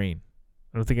giant screen.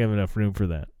 I don't think I have enough room for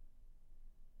that.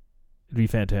 It'd be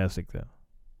fantastic, though.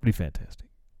 It'd be fantastic.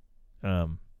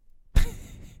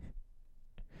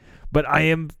 But I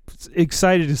am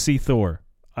excited to see Thor.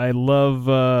 I love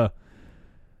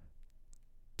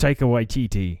Taika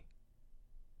Waititi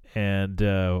and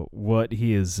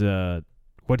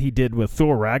what he did with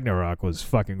Thor Ragnarok was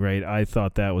fucking great. I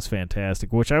thought that was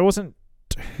fantastic, which I wasn't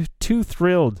too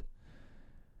thrilled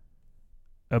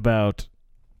about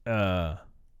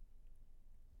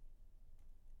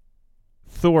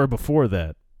Thor before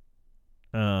that.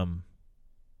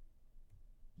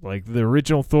 Like the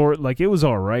original Thor, like it was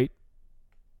all right.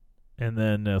 And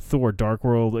then Thor Dark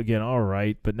World, again, all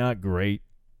right, but not great.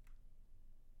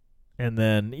 And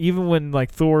then even when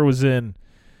like Thor was in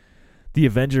the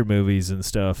Avenger movies and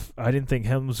stuff, I didn't think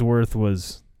Hemsworth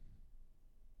was...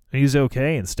 He's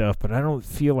okay and stuff, but I don't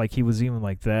feel like he was even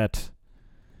like that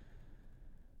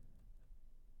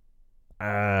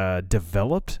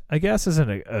developed, I guess, as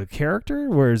a character.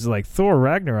 Whereas like Thor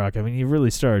Ragnarok, I mean, he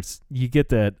really starts... You get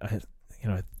that...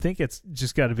 I think it's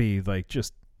just got to be like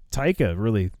just Taika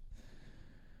really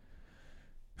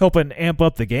helping amp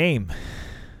up the game.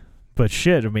 But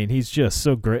shit, I mean, he's just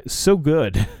so great, so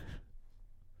good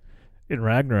in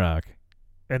Ragnarok.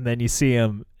 And then you see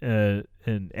him in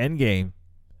Endgame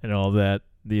and all that,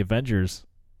 the Avengers,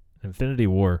 Infinity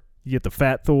War. You get the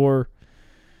fat Thor.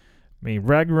 I mean,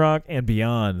 Ragnarok and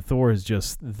beyond, Thor is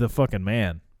just the fucking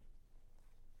man.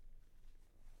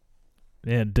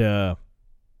 And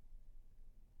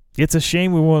it's a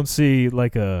shame we won't see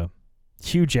like a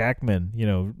Hugh Jackman,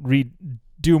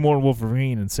 do more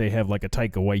Wolverine and say have like a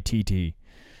Taika Waititi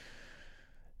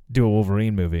do a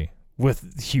Wolverine movie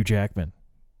with Hugh Jackman.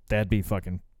 That'd be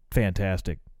fucking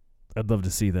fantastic. I'd love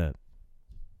to see that.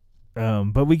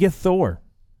 But we get Thor.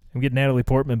 We get Natalie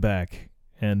Portman back.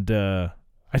 And I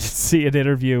did see an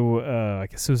interview, I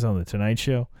guess it was on the Tonight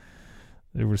Show.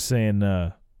 They were saying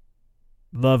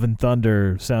Love and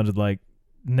Thunder sounded like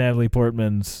Natalie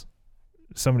Portman's...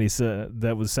 Somebody said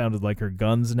that sounded like her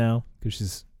guns now because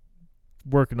she's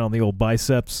working on the old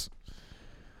biceps.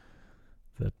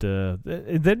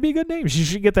 That'd be a good name. She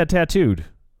should get that tattooed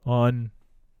on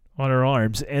her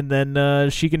arms, and then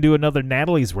she can do another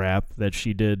Natalie's rap that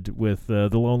she did with the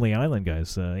Lonely Island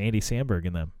guys, Andy Samberg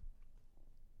and them.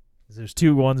 There's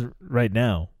 2 ones right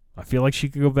now. I feel like she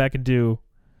could go back and do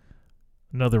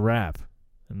another rap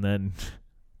and then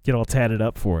get all tatted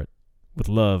up for it with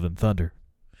Love and Thunder.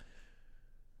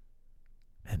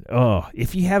 And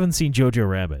if you haven't seen Jojo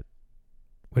Rabbit,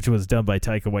 which was done by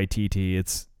Taika Waititi,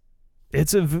 it's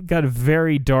got a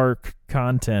very dark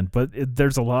content, but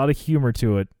there's a lot of humor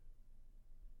to it.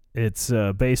 It's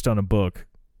based on a book.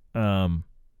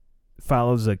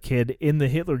 Follows a kid in the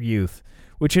Hitler Youth,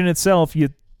 which in itself, you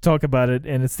talk about it,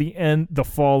 and it's the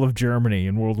fall of Germany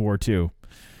in World War II.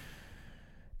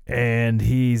 And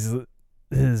his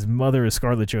mother is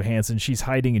Scarlett Johansson. She's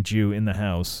hiding a Jew in the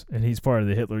house, and he's part of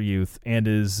the Hitler Youth. And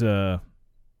his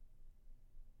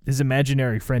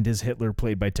imaginary friend is Hitler,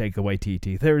 played by Taika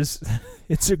Waititi.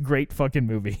 It's a great fucking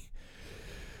movie.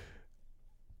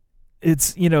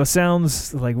 It's,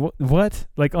 sounds like what?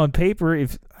 Like on paper,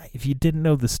 if you didn't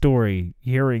know the story,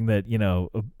 hearing that,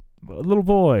 a little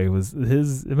boy was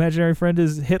his imaginary friend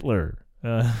is Hitler.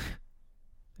 And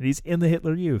he's in the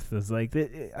Hitler Youth. It's like,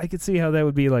 I could see how that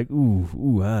would be like,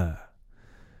 ooh, ah.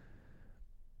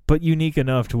 But unique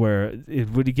enough to where it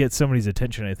would get somebody's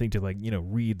attention, I think, to like,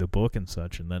 read the book and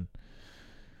such. And then,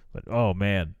 but oh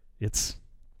man,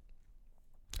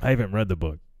 I haven't read the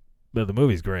book, but the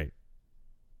movie's great.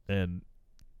 And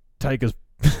Taika's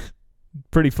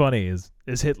pretty funny as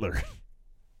Hitler.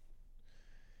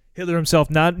 Hitler himself,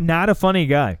 not a funny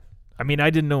guy. I mean, I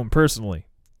didn't know him personally.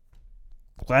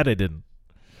 Glad I didn't.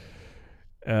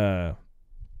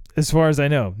 As far as I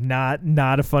know,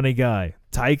 not a funny guy.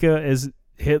 Taika as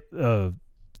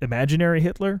imaginary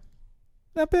Hitler,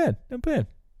 not bad.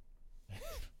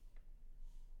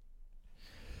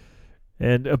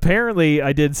 And apparently,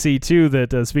 I did see, too,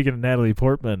 that speaking of Natalie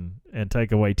Portman and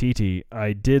Taika Waititi,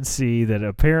 I did see that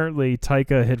apparently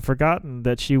Taika had forgotten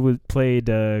that she played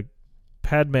Padme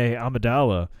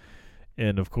Amidala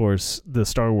in, of course, the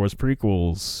Star Wars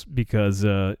prequels, because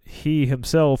he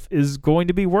himself is going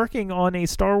to be working on a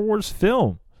Star Wars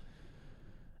film.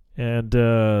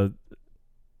 And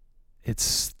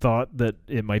it's thought that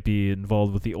it might be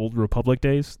involved with the Old Republic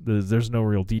days. There's no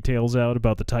real details out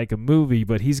about the Taika movie,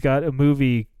 but he's got a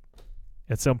movie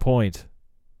at some point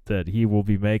that he will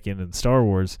be making in Star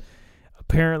Wars.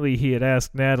 Apparently, he had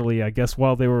asked Natalie, I guess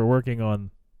while they were working on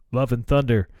Love and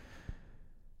Thunder,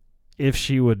 if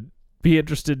she would be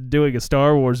interested in doing a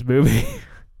Star Wars movie.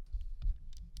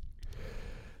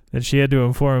 And she had to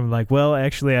inform him, like, well,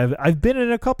 actually, I've been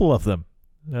in a couple of them.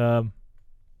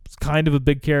 It's kind of a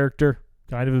big character.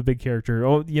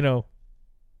 Oh,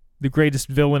 the greatest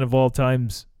villain of all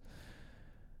time's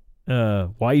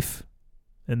wife,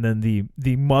 and then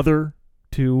the mother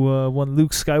to one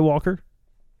Luke Skywalker,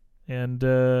 and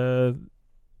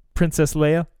Princess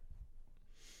Leia.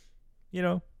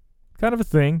 Kind of a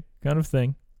thing.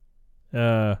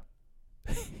 That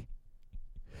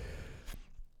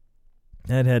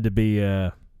had to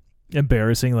be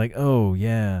embarrassing. Like, oh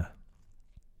yeah.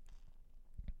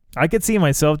 I could see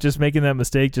myself just making that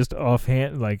mistake just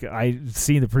offhand. Like, I've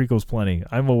seen the prequels plenty.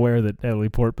 I'm aware that Natalie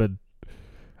Portman,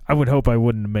 I would hope I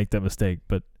wouldn't make that mistake.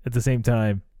 But at the same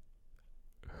time,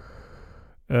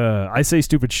 I say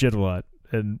stupid shit a lot.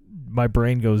 And my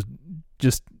brain goes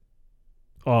just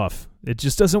off. It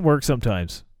just doesn't work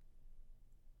sometimes.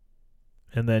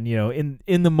 And then,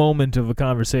 in the moment of a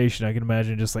conversation, I can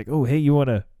imagine just like, oh, hey, you want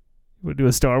to do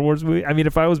a Star Wars movie? I mean,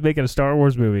 if I was making a Star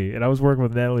Wars movie and I was working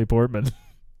with Natalie Portman...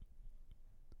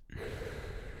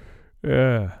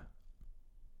 they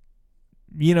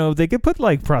could put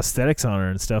like prosthetics on her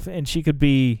and stuff, and she could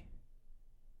be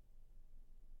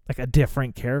like a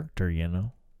different character,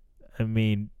 I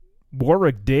mean,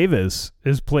 Warwick Davis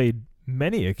has played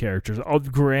many a characters.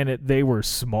 Granted, they were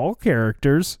small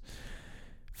characters,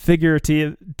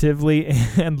 figuratively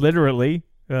and literally.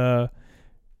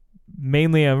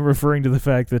 Mainly, I'm referring to the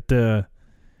fact that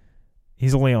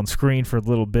he's only on screen for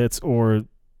little bits, or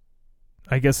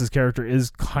I guess his character is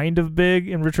kind of big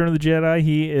in Return of the Jedi.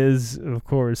 He is, of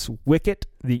course, Wicket,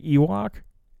 the Ewok.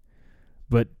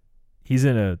 But he's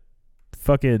in a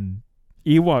fucking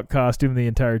Ewok costume the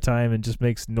entire time and just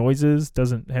makes noises,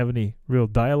 doesn't have any real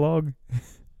dialogue.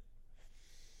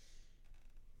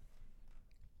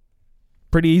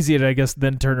 Pretty easy to, I guess,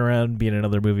 then turn around and be in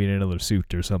another movie in another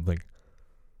suit or something.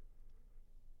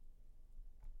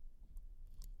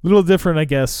 Little different, I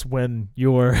guess, when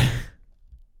you're...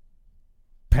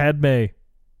 Padme,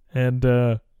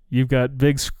 and you've got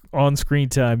big on-screen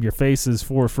time. Your face is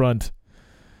forefront,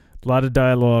 a lot of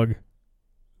dialogue.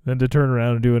 Then to turn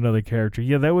around and do another character,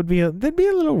 yeah, that'd be a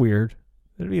little weird.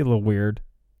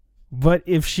 But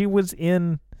if she was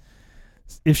an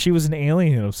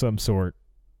alien of some sort,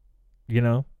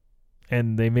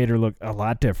 and they made her look a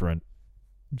lot different.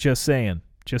 Just saying.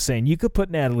 You could put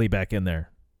Natalie back in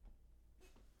there.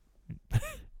 I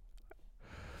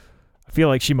feel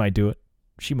like she might do it.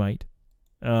 She might.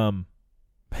 But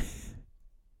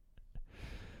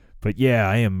yeah,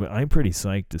 I'm pretty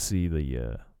psyched to see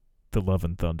the Love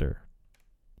and Thunder.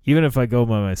 Even if I go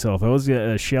by myself,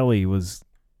 Shelly was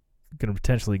gonna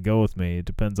potentially go with me. It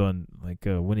depends on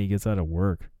when he gets out of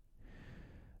work.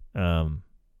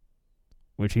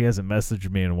 Which he hasn't messaged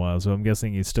me in a while, so I'm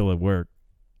guessing he's still at work.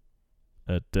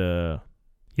 But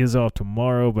he is off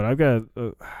tomorrow, but I've got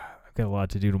a lot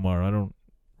to do tomorrow. I don't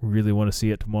really want to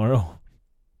see it tomorrow.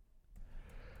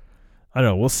 I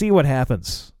don't know. We'll see what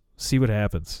happens.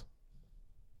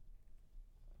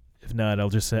 If not,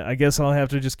 I guess I'll have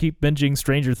to just keep binging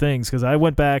Stranger Things, because I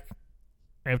went back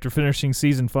after finishing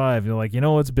season 5.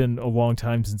 It's been a long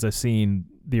time since I've seen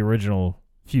the original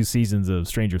few seasons of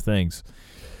Stranger Things.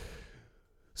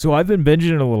 So I've been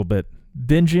binging it a little bit.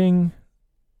 Binging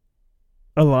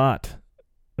a lot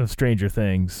of Stranger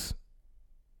Things.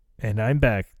 And I'm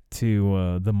back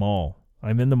to the mall.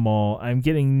 I'm in the mall. I'm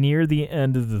getting near the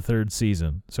end of the 3rd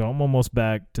season. So I'm almost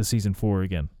back to season 4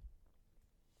 again.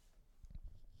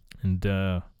 And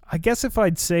I guess if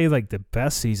I'd say the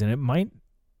best season, it might...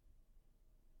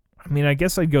 I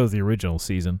guess I'd go with the original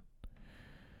season.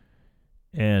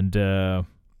 And the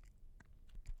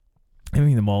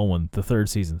mall one, the 3rd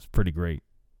season's pretty great.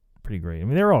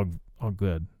 They're all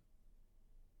good.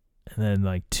 And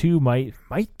then 2 might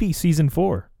be season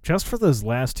 4, just for those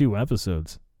last 2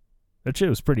 episodes. That shit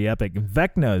was pretty epic. And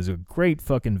Vecna is a great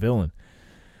fucking villain.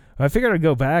 I figured I'd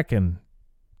go back and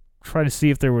try to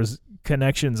see if there was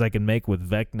connections I can make with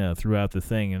Vecna throughout the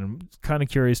thing. And I'm kind of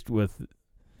curious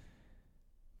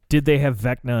did they have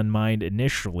Vecna in mind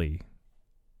initially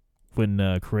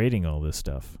when creating all this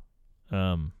stuff?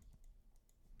 I'm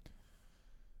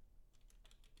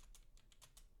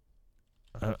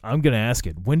going to ask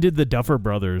it. When did the Duffer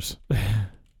Brothers...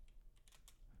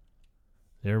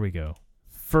 There we go.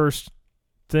 First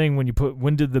thing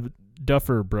when did the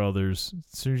Duffer Brothers,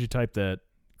 as soon as you type that,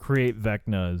 create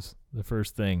Vecna is the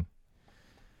first thing.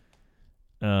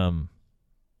 Because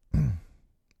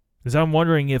I'm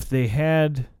wondering if they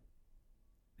had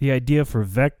the idea for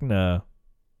Vecna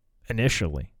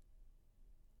initially.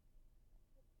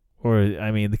 Or,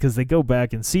 because they go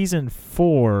back in season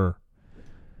 4...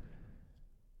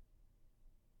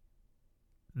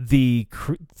 The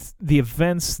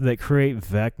events that create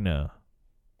Vecna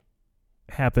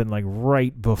happen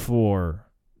right before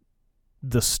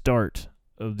the start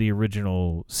of the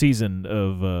original season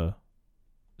of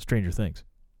Stranger Things.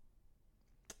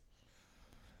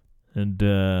 And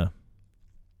I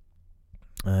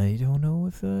don't know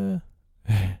if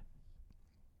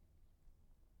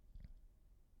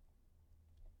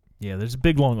yeah, there's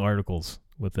big long articles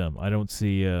with them. I don't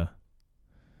see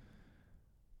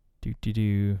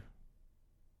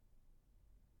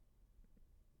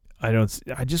I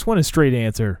just want a straight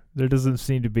answer. There doesn't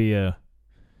seem to be a...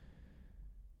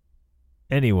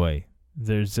 Anyway,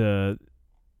 there's it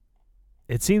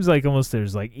seems like almost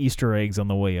there's Easter eggs on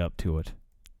the way up to it,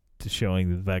 to showing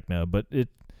the Vecna, but it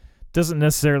doesn't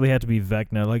necessarily have to be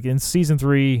Vecna. In season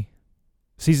 2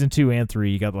 and 3,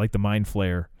 you got the Mind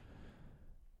Flayer,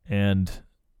 and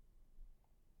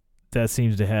that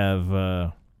seems to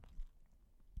have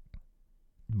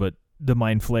but the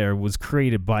Mind Flayer was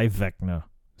created by Vecna.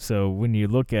 So when you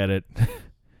look at it,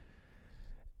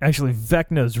 actually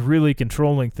Vecna's really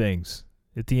controlling things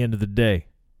at the end of the day.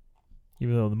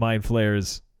 Even though the Mind Flayer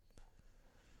is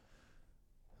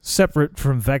separate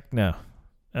from Vecna.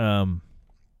 I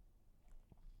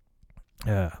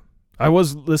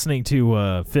was listening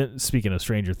to Finn, speaking of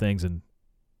Stranger Things, and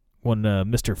one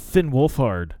Mr. Finn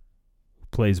Wolfhard, who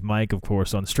plays Mike, of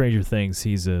course, on Stranger Things.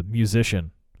 He's a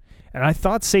musician. And I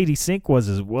thought Sadie Sink was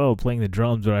as well, playing the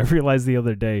drums, but I realized the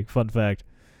other day, fun fact,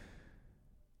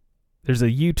 there's a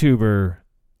YouTuber,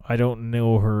 I don't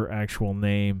know her actual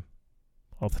name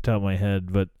off the top of my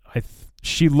head, but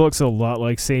she looks a lot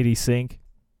like Sadie Sink.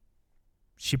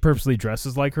 She purposely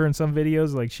dresses like her in some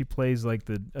videos, she plays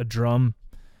a drum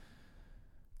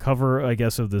cover, I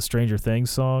guess, of the Stranger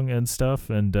Things song and stuff,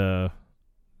 and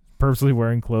purposely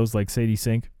wearing clothes like Sadie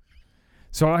Sink.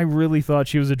 So I really thought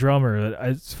she was a drummer.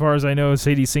 As far as I know,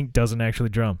 Sadie Sink doesn't actually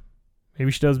drum. Maybe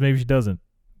she does, maybe she doesn't.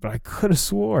 But I could have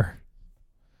swore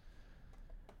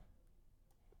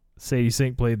Sadie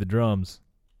Sink played the drums.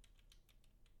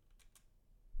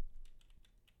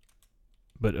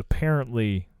 But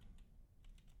apparently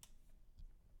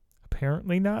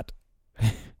not.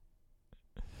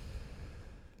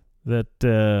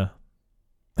 That,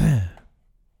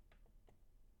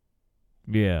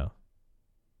 yeah.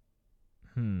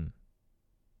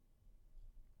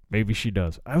 Maybe she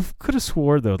does. I could have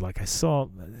swore though, like I saw,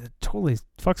 it totally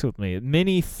fucks with me.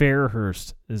 Minnie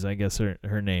Fairhurst is, I guess,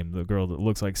 her name. The girl that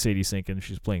looks like Sadie Sink and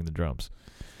she's playing the drums.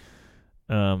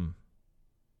 But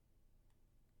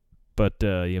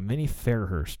Minnie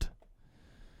Fairhurst.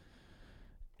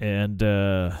 And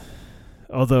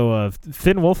although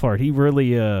Finn Wolfhard, he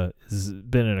really has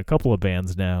been in a couple of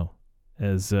bands now,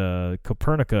 as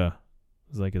Copernica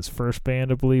is like his first band,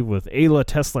 I believe, with Ayla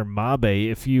Tesler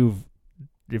Mabe.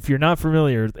 If you're not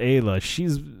familiar with Ayla,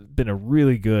 she's been a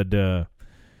really good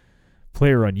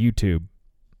player on YouTube.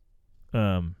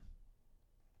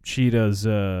 She does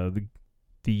the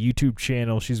YouTube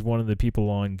channel. She's one of the people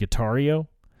on Guitario,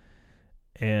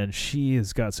 and she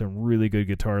has got some really good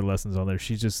guitar lessons on there.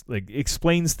 She just like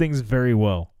explains things very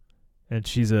well, and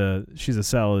she's a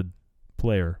solid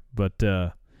player. But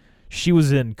she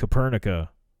was in Copernica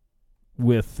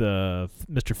with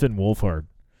Mr. Finn Wolfhard,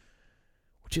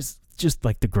 which is just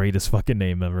like the greatest fucking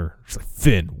name ever. It's like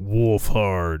Finn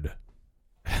Wolfhard.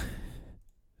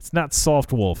 It's not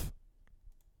Soft Wolf.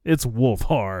 It's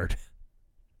Wolfhard.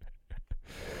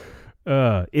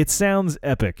 It sounds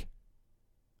epic.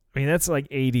 I mean, that's like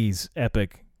 80s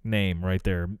epic name right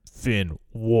there. Finn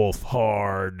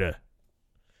Wolfhard.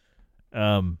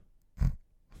 But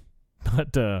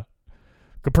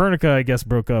Copernica, I guess,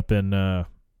 broke up in I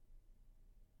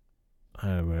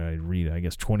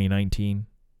guess 2019.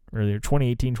 Earlier,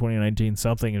 2018, 2019,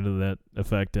 something into that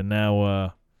effect. And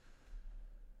now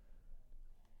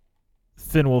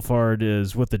Finn Wolfhard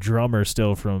is with the drummer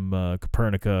still from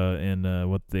Copernica in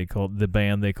what they call the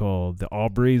band they call the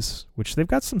Aubreys, which they've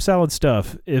got some solid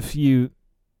stuff. The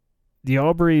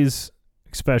Aubreys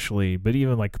especially, but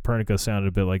even like Copernica sounded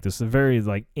a bit like this. A very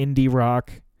like indie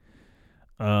rock,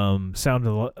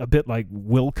 sounded a bit like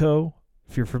Wilco,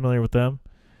 if you're familiar with them.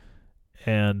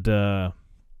 And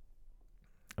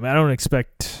I mean, I don't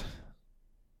expect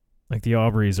like the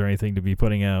Aubreys or anything to be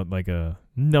putting out like a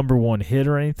number one hit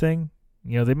or anything.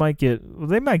 You know, they might get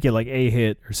like a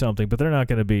hit or something, but they're not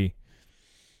going to be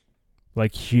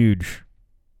like huge.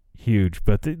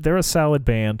 But they're a solid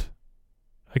band.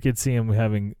 I could see them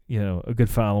having, a good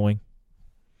following.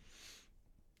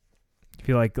 If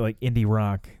you like indie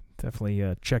rock,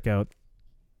 definitely check out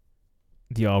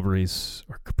the Aubreys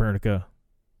or Copernica.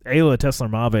 Ayla Tesler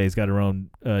Mabe's got her own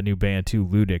new band too,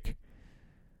 Ludic,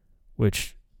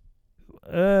 which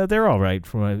they're all right.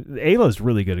 Ayla's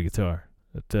really good at guitar.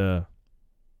 But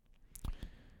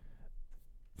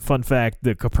fun fact: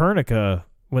 the Copernica,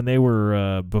 when they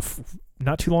were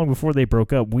not too long before they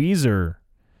broke up, Weezer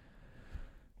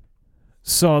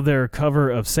saw their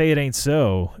cover of "Say It Ain't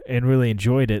So" and really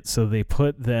enjoyed it, so they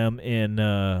put them in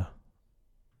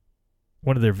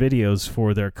one of their videos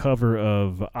for their cover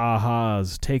of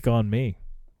a-ha's Take On Me.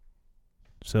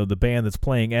 So the band that's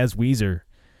playing as Weezer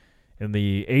in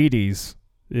the 80s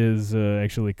is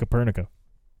actually Copernica.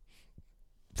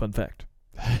 Fun fact.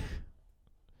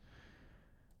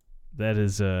 That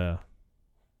is love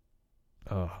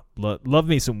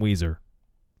me some Weezer.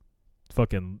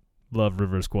 Fucking love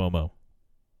Rivers Cuomo.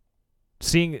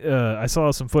 I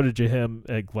saw some footage of him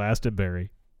at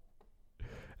Glastonbury.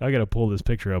 I gotta pull this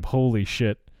picture up. Holy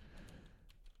shit.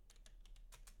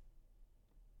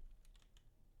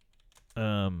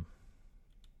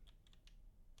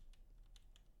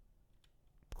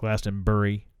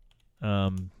 Glastonbury.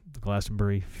 The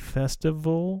Glastonbury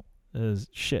Festival is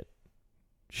shit.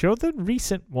 Show the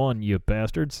recent one, you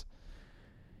bastards.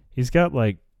 He's got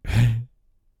like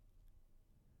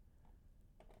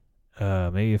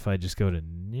maybe if I just go to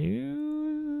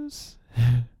news.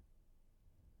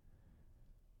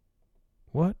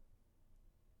 What?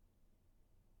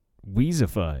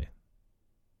 Weezify.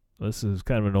 This is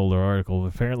kind of an older article.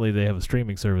 Apparently they have a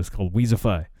streaming service called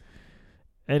Weezify.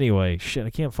 Anyway, shit, I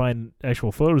can't find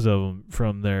actual photos of him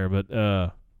from there,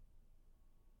 but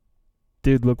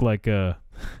dude looked like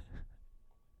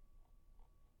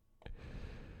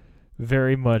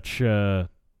very much guy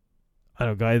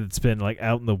that's been like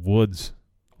out in the woods,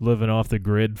 living off the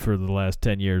grid for the last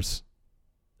 10 years.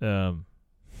 Joe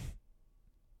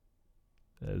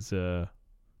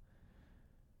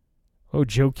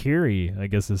Keery, I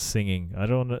guess, is singing. I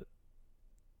don't know.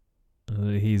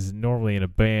 He's normally in a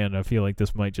band. I feel like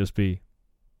this might just be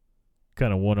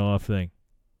kind of one-off thing.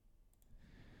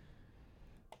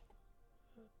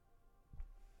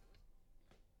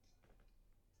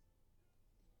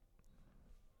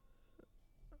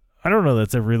 I don't know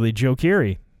that's a really Joe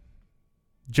Keery.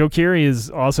 Joe Keery is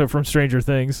also from Stranger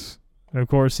Things. Of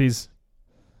course, he's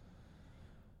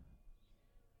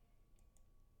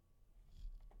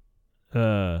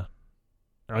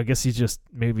I guess he's just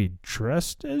maybe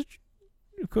dressed as,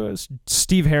 because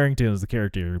Steve Harrington is the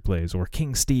character he plays, or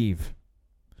King Steve.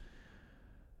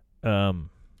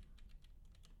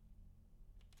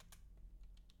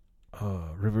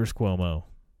 Rivers Cuomo.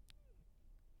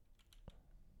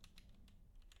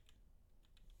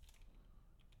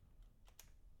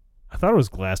 I thought it was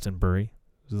Glastonbury.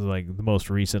 This is like the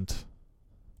most recent.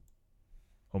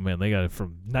 Oh man, they got it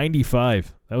from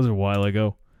 95. That was a while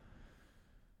ago.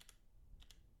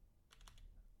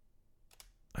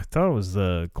 I thought it was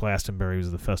the Glastonbury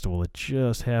was the festival that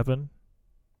just happened.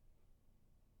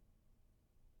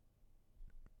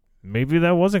 Maybe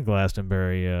that wasn't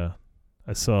Glastonbury.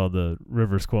 I saw the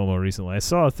Rivers Cuomo recently. I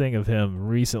saw a thing of him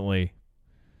recently.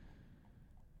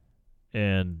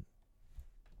 And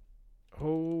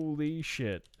holy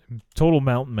shit. Total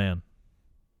mountain man.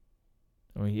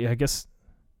 Oh yeah, I guess.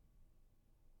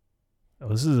 Oh,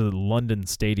 this is a London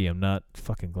stadium, not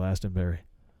fucking Glastonbury.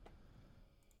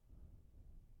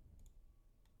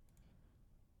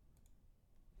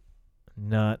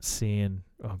 Not seeing.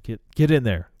 Oh, get in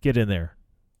there. Get in there.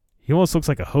 He almost looks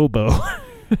like a hobo.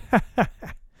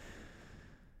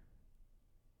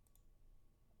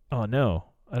 Oh no,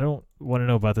 I don't want to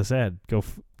know about this ad. Go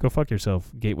fuck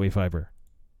yourself, Gateway Fiber.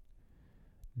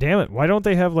 Damn it! Why don't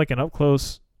they have like an up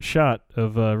close shot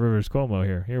of Rivers Cuomo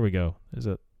here? Here we go. Is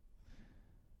it?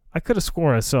 I could have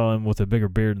swore I saw him with a bigger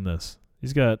beard than this.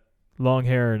 He's got long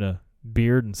hair and a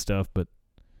beard and stuff, but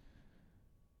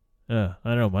I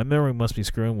don't know. My memory must be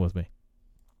screwing with me.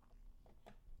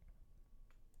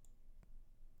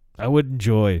 I would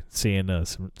enjoy seeing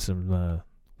some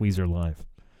Weezer live.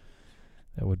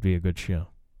 That would be a good show.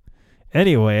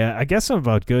 Anyway, I guess I'm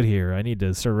about good here. I need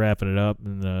to start wrapping it up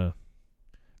and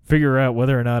figure out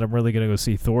whether or not I'm really going to go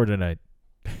see Thor tonight.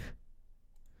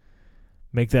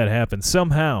 Make that happen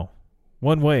somehow,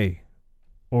 one way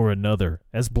or another.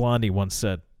 As Blondie once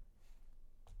said.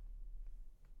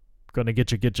 Gonna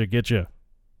get you.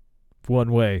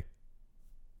 One way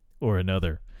or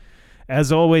another.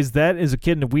 As always, that is a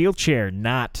kid in a wheelchair,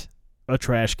 not a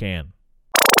trash can.